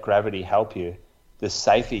more you let gravity help you, the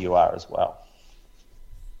safer you are as well.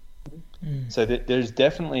 So there's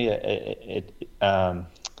definitely a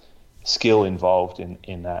skill involved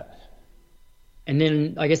in that. And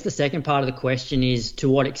then I guess the second part of the question is, to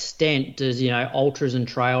what extent does, ultras and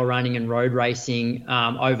trail running and road racing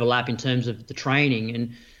overlap in terms of the training?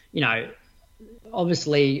 And,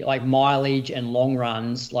 obviously like mileage and long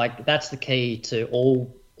runs, like that's the key to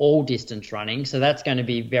all distance running. So that's going to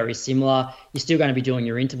be very similar. You're still going to be doing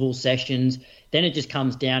your interval sessions. Then it just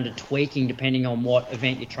comes down to tweaking depending on what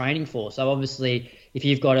event you're training for. So obviously if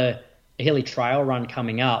you've got a hilly trail run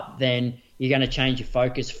coming up, then you're going to change your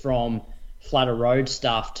focus from flatter road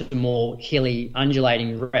stuff to more hilly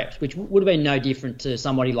undulating reps, which would have been no different to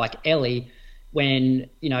somebody like Ellie when,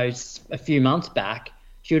 a few months back,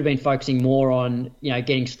 she would have been focusing more on,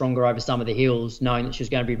 getting stronger over some of the hills, knowing that she was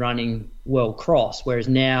going to be running World Cross, whereas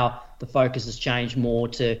now the focus has changed more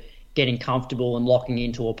to getting comfortable and locking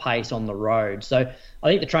into a pace on the road. So I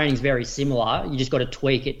think the training's very similar. You just got to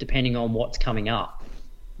tweak it depending on what's coming up.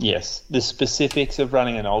 Yes, the specifics of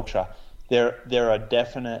running an ultra, there are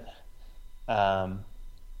definite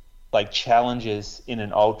challenges in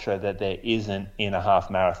an ultra that there isn't in a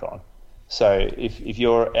half marathon. So if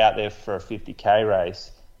you're out there for a 50K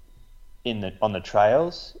race on the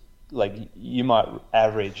trails, like you might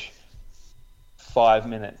average 5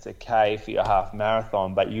 minutes a K for your half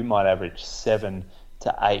marathon, but you might average 7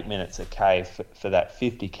 to 8 minutes a K for that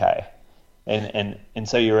 50K. And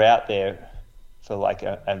so you're out there for like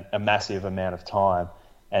a massive amount of time.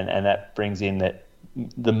 And that brings in that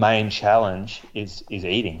the main challenge is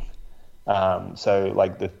eating. So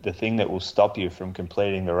like the thing that will stop you from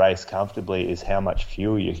completing the race comfortably is how much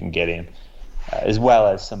fuel you can get in, as well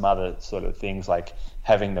as some other sort of things like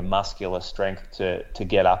having the muscular strength to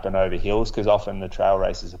get up and over hills, because often the trail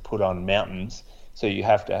races are put on mountains, so you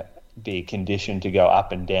have to be conditioned to go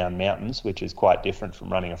up and down mountains, which is quite different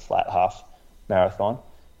from running a flat half marathon.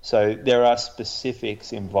 So there are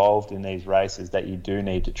specifics involved in these races that you do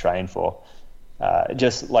need to train for.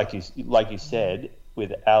 Just like you said,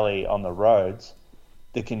 with Ali on the roads,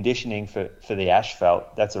 the conditioning for the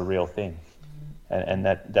asphalt, that's a real thing. And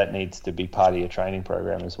that needs to be part of your training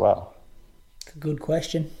program as well. Good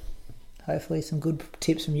question. Hopefully some good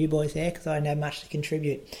tips from you boys there, because I don't have much to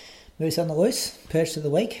contribute. Moose on the loose, purchase of the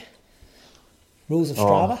week, rules of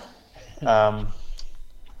Strava.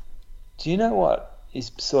 Do you know what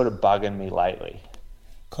is sort of bugging me lately?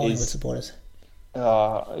 Collingwood supporters.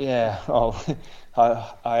 Yeah.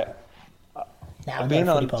 I've been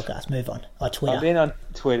on podcast. Move on. Twitter. I've been on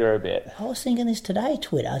Twitter a bit. I was thinking this today.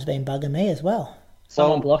 Twitter has been bugging me as well.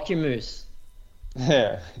 Someone blocked your Moose.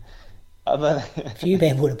 Yeah. A few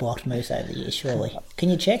people would have blocked Moose over the years, surely. Can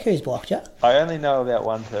you check who's blocked you? I only know about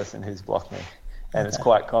one person who's blocked me, and it's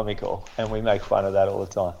quite comical, and we make fun of that all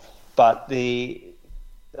the time. But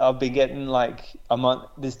I've been getting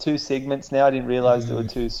there's 2 segments now. I didn't realise there were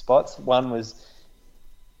 2 spots. One was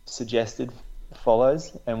suggested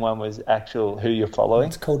follows, and one was actual who you're following.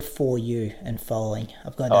 It's called For You and following.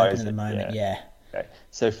 I've got it open at the moment. Yeah. Okay.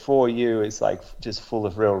 So For You is just full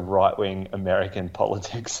of real right-wing American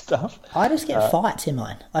politics stuff. I just get fights in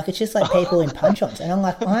mine. It's just people in punch-ons, and I'm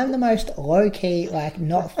I'm the most low-key,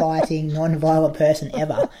 not fighting, non-violent person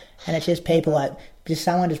ever, and it's just people just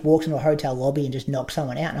someone just walks into a hotel lobby and just knocks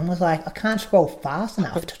someone out, and I can't scroll fast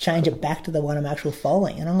enough to change it back to the one I'm actually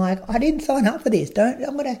following, and I'm I didn't sign up for this.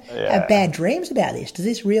 I'm going to have bad dreams about this. Does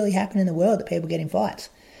this really happen in the world that people get in fights?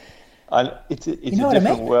 It's a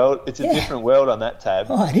different world. It's a different world on that tab.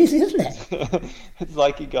 Oh, it is, isn't it? It's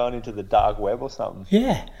like you're going into the dark web or something.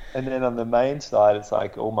 Yeah. And then on the main side, it's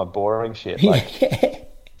all my boring shit.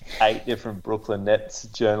 8 different Brooklyn Nets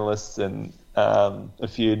journalists and a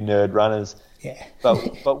few nerd runners. Yeah.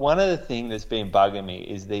 But one of the things that's been bugging me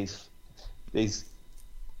is these.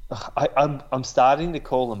 I'm starting to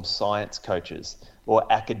call them science coaches or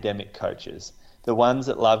academic coaches. The ones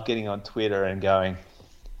that love getting on Twitter and going,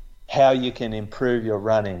 how you can improve your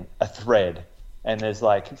running, a thread, and there's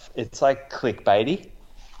it's clickbaity,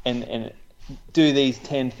 and do these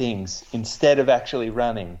 10 things instead of actually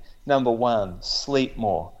running. Number 1, sleep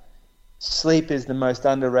more. Sleep is the most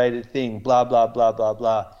underrated thing, blah, blah, blah, blah,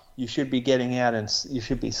 blah. You should be getting out and you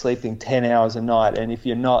should be sleeping 10 hours a night, and if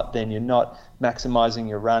you're not, then you're not maximizing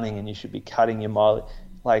your running, and you should be cutting your mileage.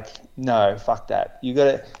 No, fuck that. You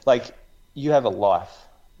gotta, you have a life,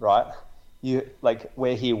 right?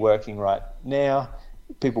 We're here working right now.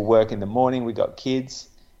 People work in the morning. We got kids.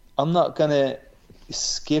 I'm not going to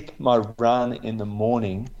skip my run in the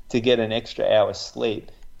morning to get an extra hour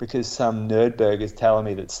sleep because some nerdberg is telling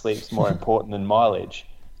me that sleep's more important than mileage.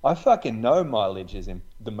 I fucking know mileage is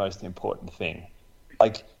the most important thing.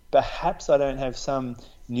 Perhaps I don't have some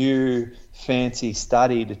new fancy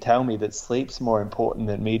study to tell me that sleep's more important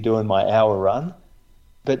than me doing my hour run,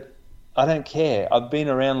 but I don't care. I've been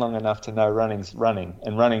around long enough to know running's running,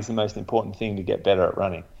 and running's the most important thing to get better at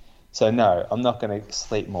running. So no, I'm not going to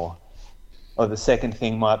sleep more. Or the second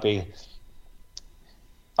thing might be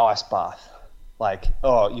ice bath.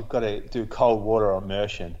 You've got to do cold water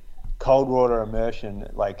immersion. Cold water immersion,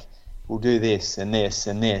 will do this and this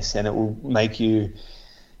and this, and it will make you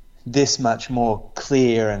this much more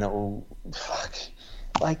clear, and it will,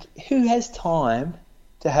 who has time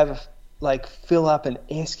to have fill up an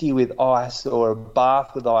esky with ice or a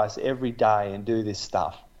bath with ice every day and do this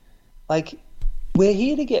stuff? We're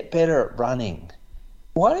here to get better at running.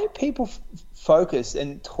 Why don't people focus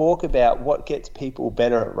and talk about what gets people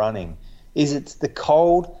better at running? It's the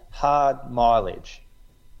cold, hard mileage.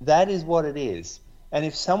 That is what it is. And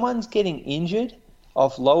if someone's getting injured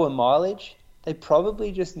off lower mileage, they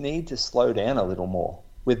probably just need to slow down a little more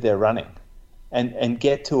with their running and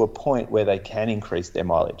get to a point where they can increase their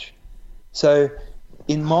mileage. So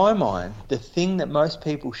in my mind, the thing that most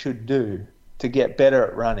people should do to get better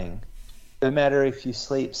at running, no matter if you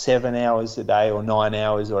sleep 7 hours a day or 9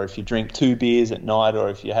 hours, or if you drink 2 beers at night, or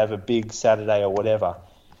if you have a big Saturday or whatever,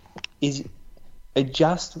 is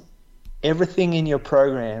adjust everything in your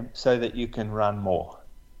program so that you can run more.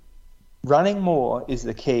 Running more is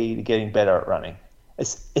the key to getting better at running,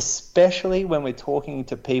 especially when we're talking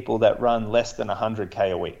to people that run less than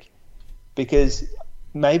 100K a week, because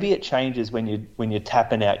maybe it changes when you're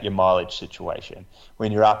tapping out your mileage situation,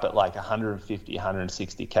 when you're up at 150,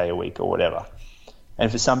 160K a week or whatever.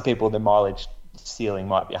 And for some people, the mileage ceiling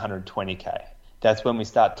might be 120K. That's when we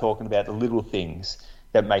start talking about the little things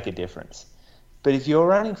that make a difference. But if you're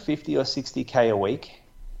running 50 or 60K a week,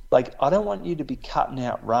 I don't want you to be cutting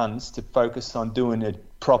out runs to focus on doing a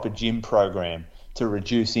proper gym program to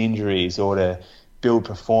reduce injuries or to build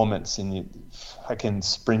performance in your fucking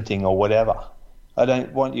sprinting or whatever. I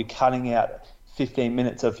don't want you cutting out 15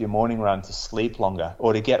 minutes of your morning run to sleep longer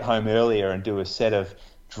or to get home earlier and do a set of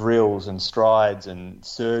drills and strides and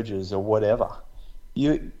surges or whatever.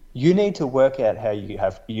 You need to work out how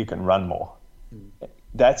you can run more.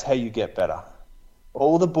 That's how you get better.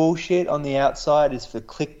 All the bullshit on the outside is for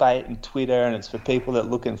clickbait and Twitter, and it's for people that are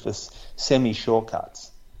looking for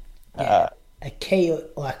semi-shortcuts. Yeah. A key,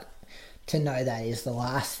 to know that is the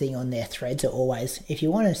last thing on their threads are always, if you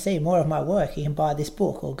want to see more of my work, you can buy this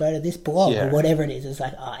book or go to this blog or whatever it is. It's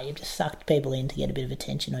you've just sucked people in to get a bit of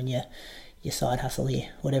attention on your side hustle here,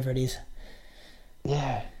 whatever it is.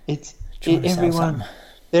 Yeah, everyone.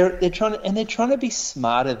 They're trying to be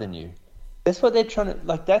smarter than you. That's what they're trying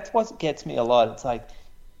to, that's what gets me a lot.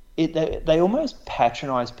 It's they almost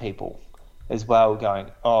patronize people. as well,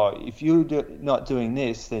 going, oh, if you're not doing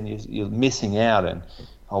this, then you're missing out, and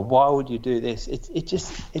why would you do this?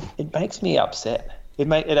 It makes me upset.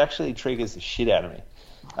 It actually triggers the shit out of me,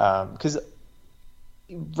 because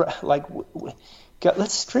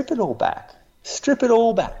let's strip it all back. Strip it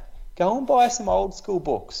all back. Go and buy some old school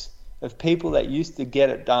books of people that used to get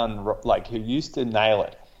it done, like who used to nail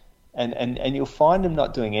it, and you'll find them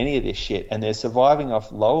not doing any of this shit, and they're surviving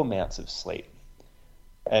off low amounts of sleep,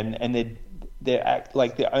 and their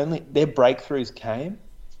breakthroughs came,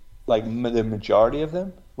 like the majority of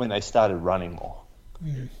them, when they started running more.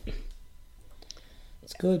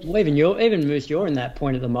 It's good. Well, even Moose, you're in that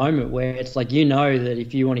point at the moment where it's like, you know, that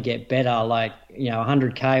if you want to get better, like, you know,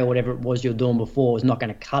 100K or whatever it was you're doing before is not going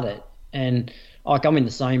to cut it. And like, I'm in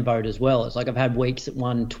the same boat as well. It's like I've had weeks at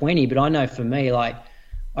 120, but I know for me, like,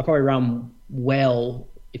 I probably run well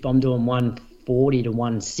if I'm doing 140 to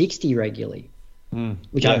 160 regularly,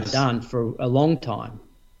 which I haven't done for a long time.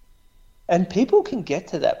 And people can get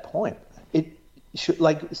to that point. It should,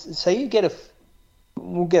 like, say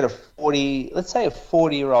we'll get a 40, let's say a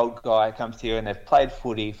 40-year-old guy comes to you and they've played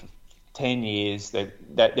footy for 10 years.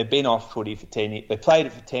 They've been off footy for 10 years. They played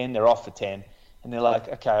it for 10, they're off for 10. And they're like,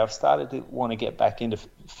 okay, I've started to want to get back into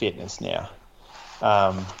fitness now.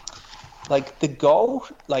 Like the goal,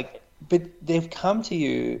 like, but they've come to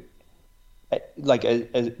you, like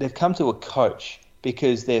they've come to a coach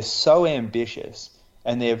because they're so ambitious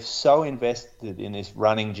and they're so invested in this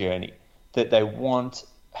running journey that they want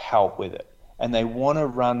help with it, and they want to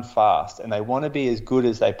run fast, and they want to be as good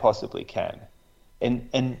as they possibly can.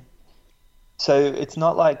 And so it's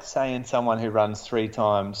not like saying someone who runs 3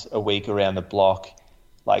 times a week around the block,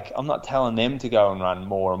 like, I'm not telling them to go and run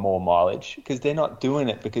more and more mileage, because they're not doing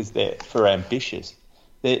it because they're for ambitious.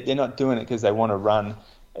 They're not doing it because they want to run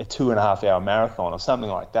a 2.5-hour marathon or something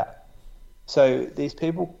like that. So these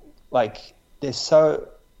people, like, they're so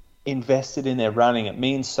invested in their running, it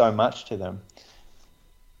means so much to them,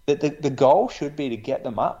 that the goal should be to get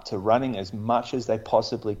them up to running as much as they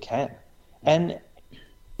possibly can. And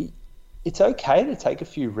it's okay to take a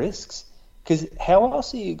few risks, because how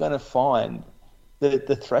else are you going to find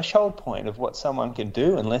the threshold point of what someone can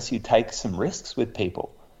do unless you take some risks with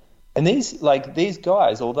people? And these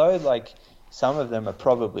guys, although like some of them are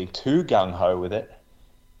probably too gung-ho with it,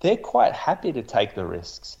 they're quite happy to take the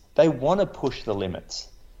risks. They want to push the limits.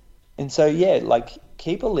 And so, yeah, like,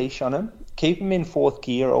 keep a leash on them, keep them in 4th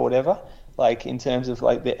gear or whatever, like, in terms of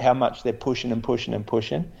like how much they're pushing and pushing and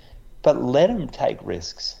pushing, but let them take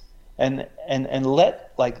risks. And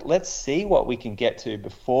let's see what we can get to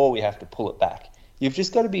before we have to pull it back. You've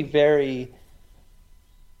just got to be very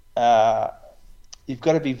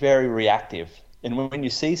reactive. And when you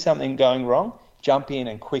see something going wrong, jump in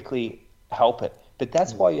and quickly help it. But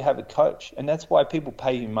that's why you have a coach, and that's why people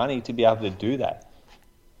pay you money to be able to do that.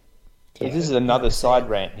 So this is another side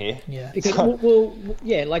rant here. Yeah, because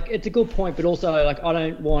like, it's a good point, but also, like, I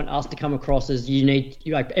don't want us to come across as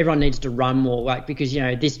everyone needs to run more, like, because, you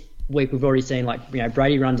know, this week we've already seen, like, you know,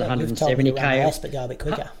 Brady runs 170K. But go a bit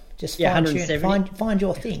quicker. Just find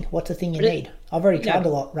your thing. What's the thing you need? I've already tried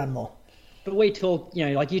run more. But we talk, you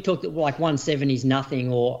know, like, you talk that, like, 170 is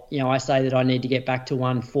nothing, or, you know, I say that I need to get back to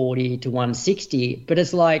 140 to 160, but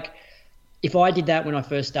it's like, if I did that when I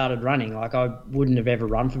first started running, like, I wouldn't have ever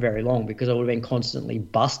run for very long because I would have been constantly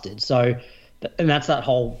busted. So, and that's that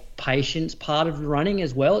whole patience part of running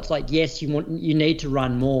as well. It's like, yes, you need to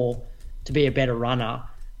run more to be a better runner,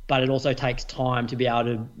 but it also takes time to be able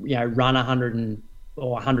to, you know, run 100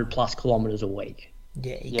 or 100 plus kilometers a week.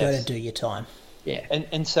 Yeah, you got to do your time. Yeah.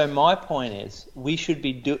 And so my point is, we should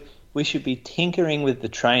be tinkering with the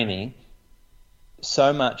training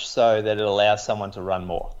so much so that it allows someone to run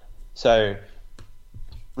more. So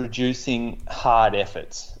reducing hard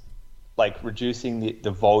efforts, like reducing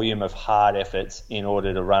the volume of hard efforts in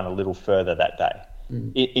order to run a little further that day.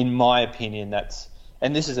 In my opinion,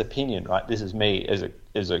 and this is opinion, right? This is me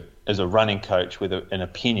as a running coach with an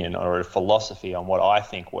opinion or a philosophy on what I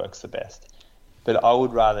think works the best. But I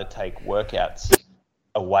would rather take workouts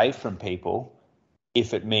away from people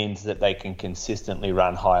if it means that they can consistently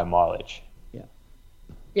run higher mileage.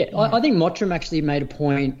 Yeah, I think Mottram actually made a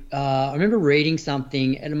point. I remember reading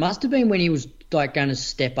something, and it must have been when he was, like, going to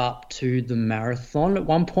step up to the marathon at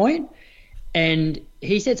one point. And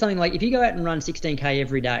he said something like, if you go out and run 16K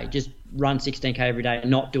every day, just run 16K every day and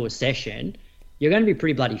not do a session, you're going to be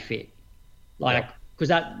pretty bloody fit. Like, because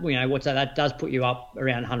that, you know, that does put you up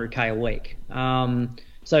around 100K a week.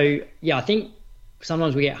 So, yeah, I think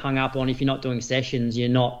sometimes we get hung up on, if you're not doing sessions, you're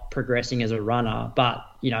not progressing as a runner. But,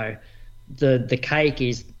 you know, the cake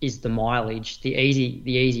is the mileage, the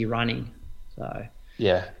easy running. So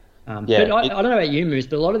yeah, But I don't know about you, Moose,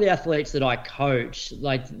 but a lot of the athletes that I coach,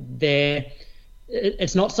 like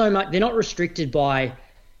it's not so much, they're not restricted by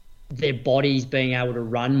their bodies being able to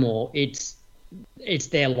run more. It's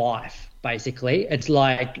their life, basically. It's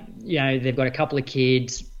like, they've got a couple of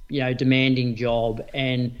kids, demanding job,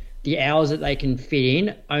 and the hours that they can fit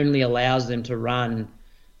in only allows them to run,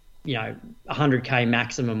 100K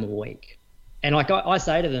maximum a week. And like I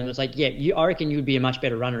say to them, it's like, I reckon you'd be a much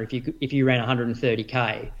better runner if you ran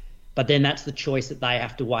 130K. But then that's the choice that they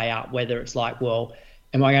have to weigh up, whether it's like, well,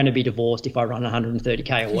 am I going to be divorced if I run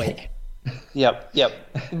 130K a week? Yep.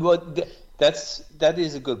 Well, that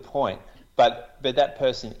is a good point. But that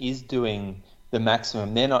person is doing the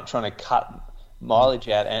maximum. They're not trying to cut mileage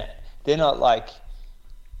out, and they're not like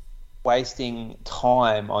wasting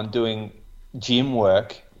time on doing gym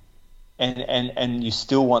work, and you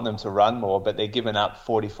still want them to run more, but they're giving up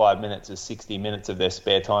 45 minutes or 60 minutes of their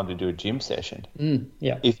spare time to do a gym session.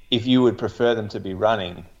 If you would prefer them to be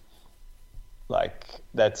running, like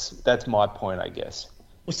that's my point, I guess.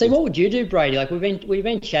 Well, see, what would you do, Brady? Like we've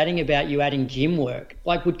been chatting about you adding gym work.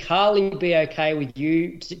 Like, would Carly be okay with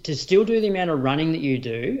you to still do the amount of running that you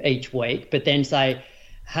do each week, but then say,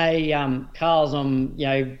 hey, Carl's, I'm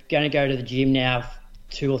going to go to the gym now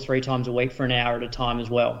 2 or 3 times a week for an hour at a time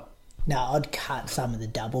as well? No, I'd cut some of the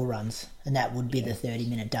double runs, and that would be the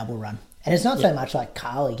 30-minute double run. And it's not so much like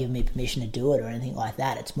Carly giving me permission to do it or anything like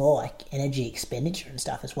that. It's more like energy expenditure and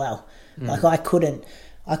stuff as well. Like I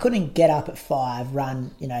couldn't get up at 5,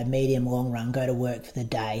 run, medium, long run, go to work for the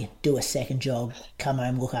day, do a second jog, come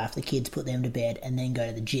home, look after the kids, put them to bed, and then go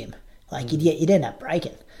to the gym. Like you'd end up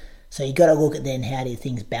breaking. So you got to look at then how do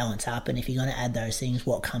things balance up, and if you're going to add those things,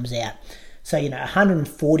 what comes out. So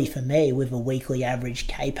 140 for me with a weekly average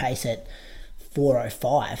K pace at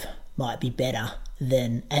 4:05 might be better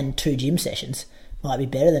than, and 2 gym sessions might be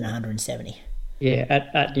better than 170. Yeah,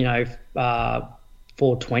 at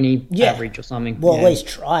 420 average or something. Well, at least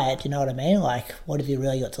try it. You know what I mean? Like, what have you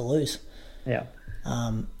really got to lose? Yeah.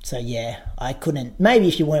 So I couldn't. Maybe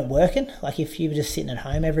if you weren't working, like if you were just sitting at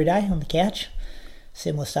home every day on the couch,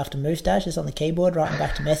 similar stuff to Moustache, just on the keyboard, writing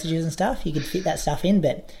back to messages and stuff, you could fit that stuff in.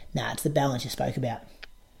 But it's the balance you spoke about,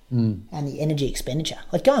 and the energy expenditure.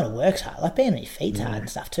 Like going to work's hard. Like being on your feet's hard and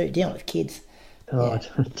stuff too. Dealing with kids. Oh,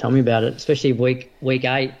 tell me about it. Especially week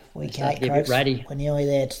 8. Week 8, get a bit ready. We're nearly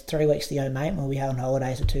there. It's 3 weeks to go, mate. We'll be on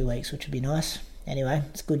holidays for 2 weeks, which would be nice. Anyway,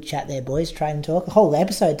 it's a good chat there, boys. Train and talk. The whole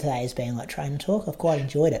episode today has been like train and talk. I've quite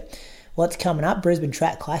enjoyed it. What's coming up? Brisbane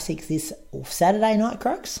Track Classics this Saturday night,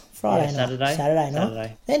 Crooks? Friday night. Saturday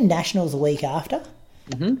night. Then Nationals the week after.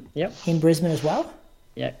 Yep. In Brisbane as well.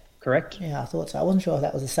 Yeah, correct. Yeah, I thought so. I wasn't sure if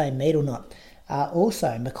that was the same meet or not.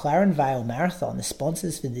 Also, McLaren Vale Marathon, the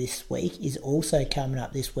sponsors for this week, is also coming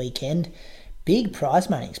up this weekend. Big prize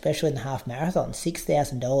money, especially in the half marathon.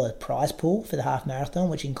 $6,000 prize pool for the half marathon,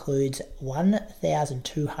 which includes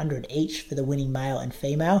 $1,200 each for the winning male and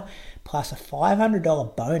female, plus a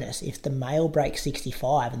 $500 bonus if the male breaks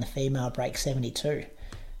 65 and the female breaks 72.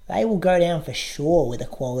 They will go down for sure with a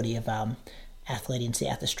quality of athlete in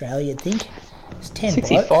South Australia, you'd think. It's 10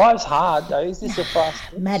 65's hard, though. Is this a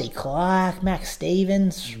fast? Matty Clark, Max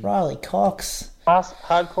Stevens, Riley Cox.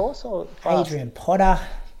 Hard course or fast? Adrian Potter.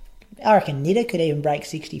 I reckon Nitter could even break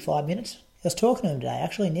 65 minutes. I was talking to him today,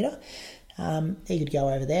 actually, Nitter. He could go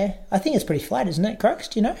over there. I think it's pretty flat, isn't it, Crooks?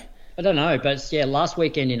 Do you know? I don't know, but it's, last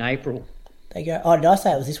weekend in April. They go. Oh, did I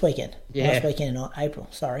say it was this weekend? Yeah. Last weekend in April,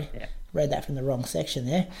 sorry. Yeah. Read that from the wrong section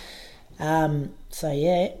there.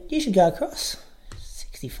 You should go across.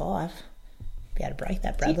 65. Be able to break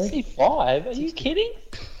that, Bradley. 65? Are you kidding?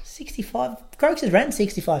 65. Crooks has ran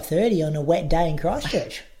 65.30 on a wet day in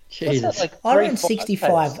Christchurch. Jesus. Like I ran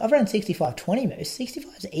 65. I've run 65.20 Moose.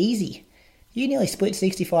 65 is easy. You nearly split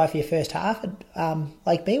 65 for your first half at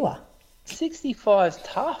Lake Biwa. 65 is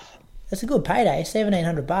tough. That's a good payday.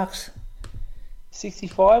 $1,700.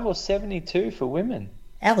 65 or 72 for women.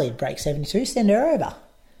 Ali would break 72. Send her over.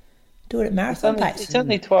 Do it at marathon pace. It's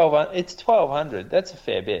only 12. It's 1,200. That's a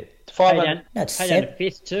fair bit. 500. No, it's Pay down to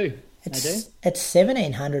fifth too. It's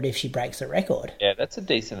 1,700 if she breaks the record. Yeah, that's a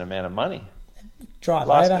decent amount of money. Drive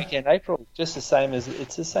Last over. weekend, April, it's the same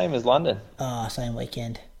as London. Oh, same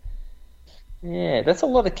weekend. Yeah, that's a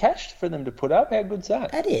lot of cash for them to put up. How good's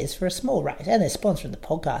that? That is for a small race, and they're sponsoring the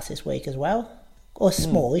podcast this week as well. Or a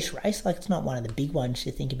smallish race, like it's not one of the big ones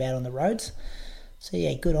you think about on the roads. So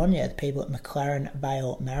yeah, good on you, the people at McLaren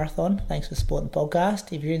Vale Marathon. Thanks for supporting the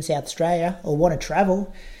podcast. If you're in South Australia or want to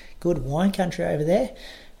travel, good wine country over there.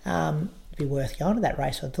 It'd be worth going to that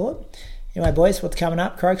race, I thought. Anyway, boys, what's coming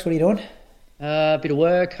up? Croaks, what are you doing? A bit of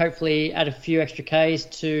work, hopefully add a few extra Ks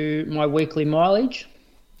to my weekly mileage.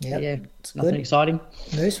 Yeah, Yeah, it's nothing good. exciting.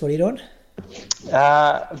 Moose, what are you doing?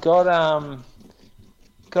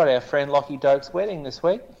 Got our friend Lockie Doak's wedding this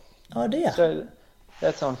week. Oh dear. So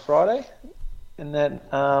that's on Friday. And then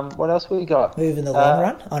what else we got? Moving the long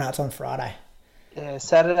run? Oh no, it's on Friday. Yeah,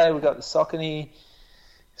 Saturday we got the Saucony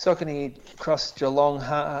Cross Geelong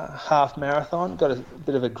half marathon. Got a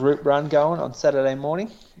bit of a group run going on Saturday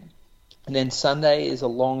morning. And then Sunday is a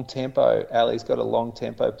long tempo. Ali's got a long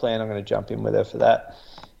tempo plan. I'm going to jump in with her for that.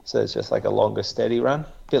 So it's just like a longer, steady run.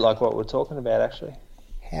 A bit like what we're talking about, actually.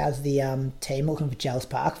 How's the team looking for Giles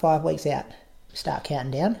Park 5 weeks out? Start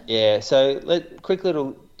counting down? Yeah, so quick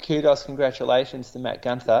little kudos, congratulations to Matt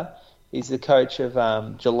Gunther. He's the coach of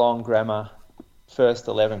Geelong Grammar First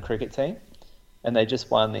 11 cricket team, and they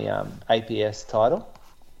just won the APS title.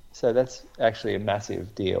 So that's actually a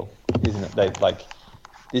massive deal, isn't it?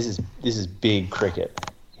 This is big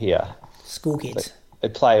cricket here. School kids. They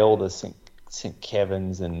play all the St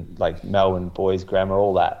Kevin's and like Melbourne Boys Grammar,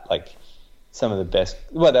 all that. Like some of the best.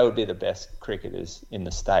 Well, they would be the best cricketers in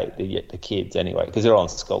the state. The kids anyway, because they're all on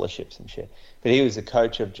scholarships and shit. But he was the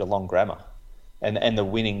coach of Geelong Grammar, and the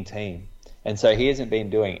winning team. And so he hasn't been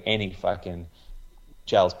doing any fucking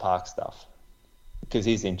Giles Park stuff because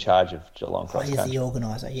he's in charge of Geelong Cross He's Country. the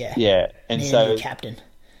organiser, yeah. Yeah, and so the captain.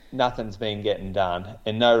 Nothing's been getting done,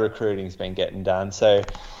 and no recruiting's been getting done. So,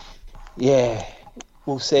 yeah,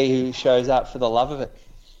 we'll see who shows up for the love of it.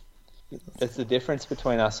 That's the difference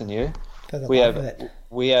between us and you. We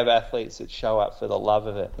have athletes that show up for the love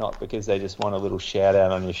of it, not because they just want a little shout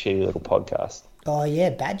out on your shitty little podcast. Oh yeah,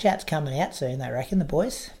 Bat Chat's coming out soon, they reckon, the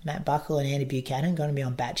boys. Matt Buckle and Andy Buchanan going to be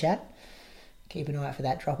on Bat Chat. Keep an eye out for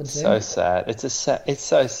that dropping soon. So sad. It's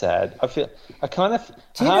so sad.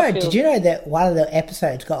 Did you know that one of the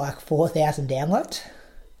episodes got like 4,000 downloads?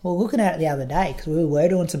 Well, looking at it the other day, because we were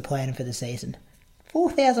doing some planning for the season.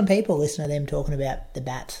 4,000 people listen to them talking about the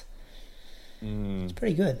bats. It's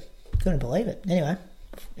pretty good. Couldn't believe it. Anyway,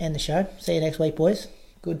 end the show. See you next week, boys.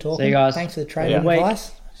 Good talking. See you guys. Thanks for the training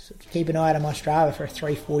advice. Keep an eye out on my Strava for a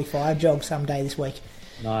 3:45 jog someday this week.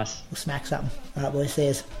 Nice. We'll smack something. All right, boys. See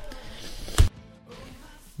yous.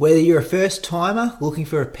 Whether you're a first timer looking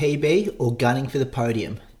for a PB or gunning for the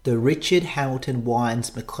podium, the Richard Hamilton Wines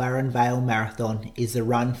McLaren Vale Marathon is the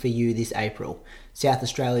run for you this April. South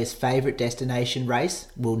Australia's favourite destination race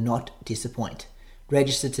will not disappoint.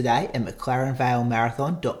 Register today at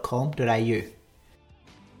mclarenvalemarathon.com.au.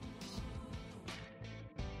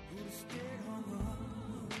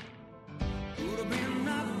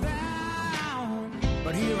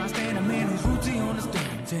 But here I stand, a man whose roots he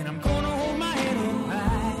understands, and I'm gonna hold my head up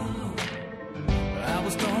high. I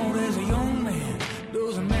was told as a young man,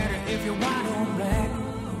 doesn't matter if you're white or black.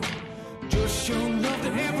 Just show love to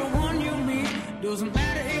everyone you meet, doesn't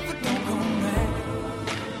matter if it don't come back.